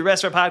can find the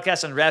rest of our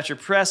podcasts on Rapture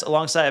Press,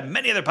 alongside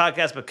many other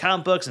podcasts about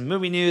comic books and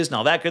movie news and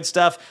all that good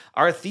stuff.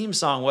 Our theme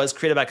song was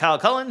created by Kyle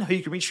Cullen, who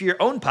you can reach for your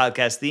own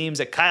podcast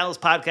themes at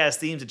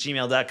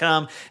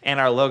kylespodcastthemes@gmail.com. And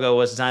our logo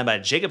was designed by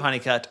Jacob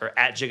Honeycutt, or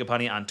at Jacob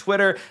Honey on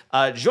Twitter.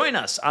 Join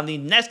us on the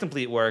next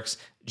Complete Works.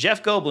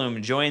 Jeff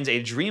Goldblum joins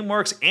a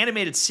DreamWorks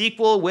animated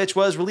sequel, which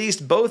was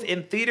released both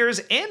in theaters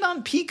and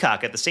on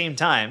Peacock at the same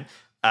time.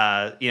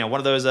 One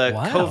of those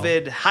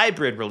COVID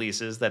hybrid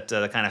releases that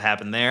kind of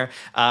happened there.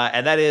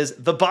 And that is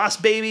The Boss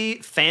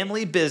Baby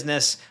Family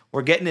Business.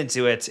 We're getting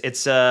into it.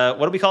 It's, what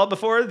did we call it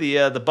before?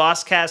 The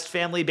Boss Cast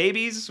Family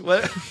Babies?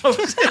 What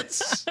was it?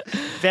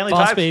 Family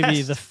Boss Podcast?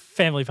 Baby, the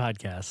Family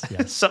Podcast.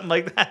 Yes. Something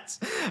like that.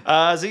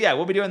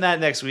 We'll be doing that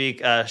next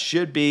week.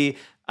 Should be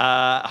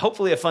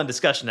hopefully a fun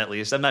discussion, at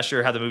least. I'm not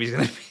sure how the movie's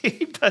going to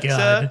be, but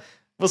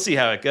we'll see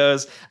how it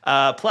goes.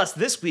 Plus,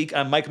 this week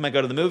on Mike Might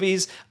Go to the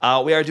Movies,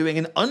 we are doing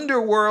an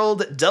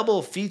Underworld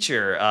double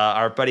feature.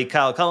 Our buddy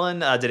Kyle Cullen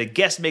did a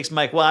Guest Makes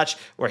Mike Watch,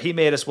 where he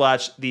made us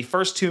watch the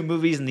first 2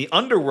 movies in the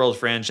Underworld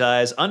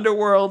franchise,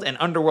 Underworld and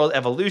Underworld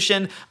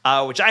Evolution,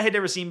 which I had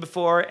never seen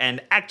before and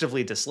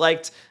actively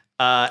disliked.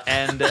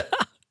 And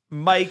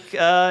Mike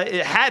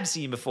had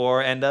seen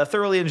before and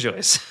thoroughly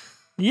enjoys.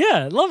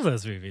 Yeah, I love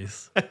those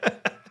movies.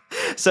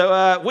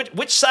 So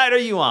which side are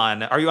you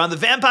on? Are you on the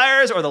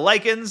vampires or the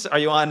Lycans? Are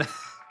you on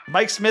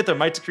Mike Smith or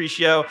Mike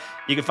Decrecio?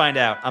 You can find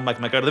out on Mike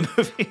Might Go to the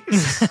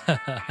Movies.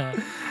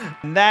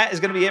 And that is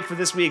going to be it for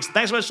this week. So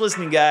thanks so much for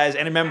listening, guys.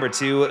 And remember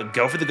to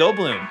go for the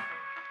Goldblum.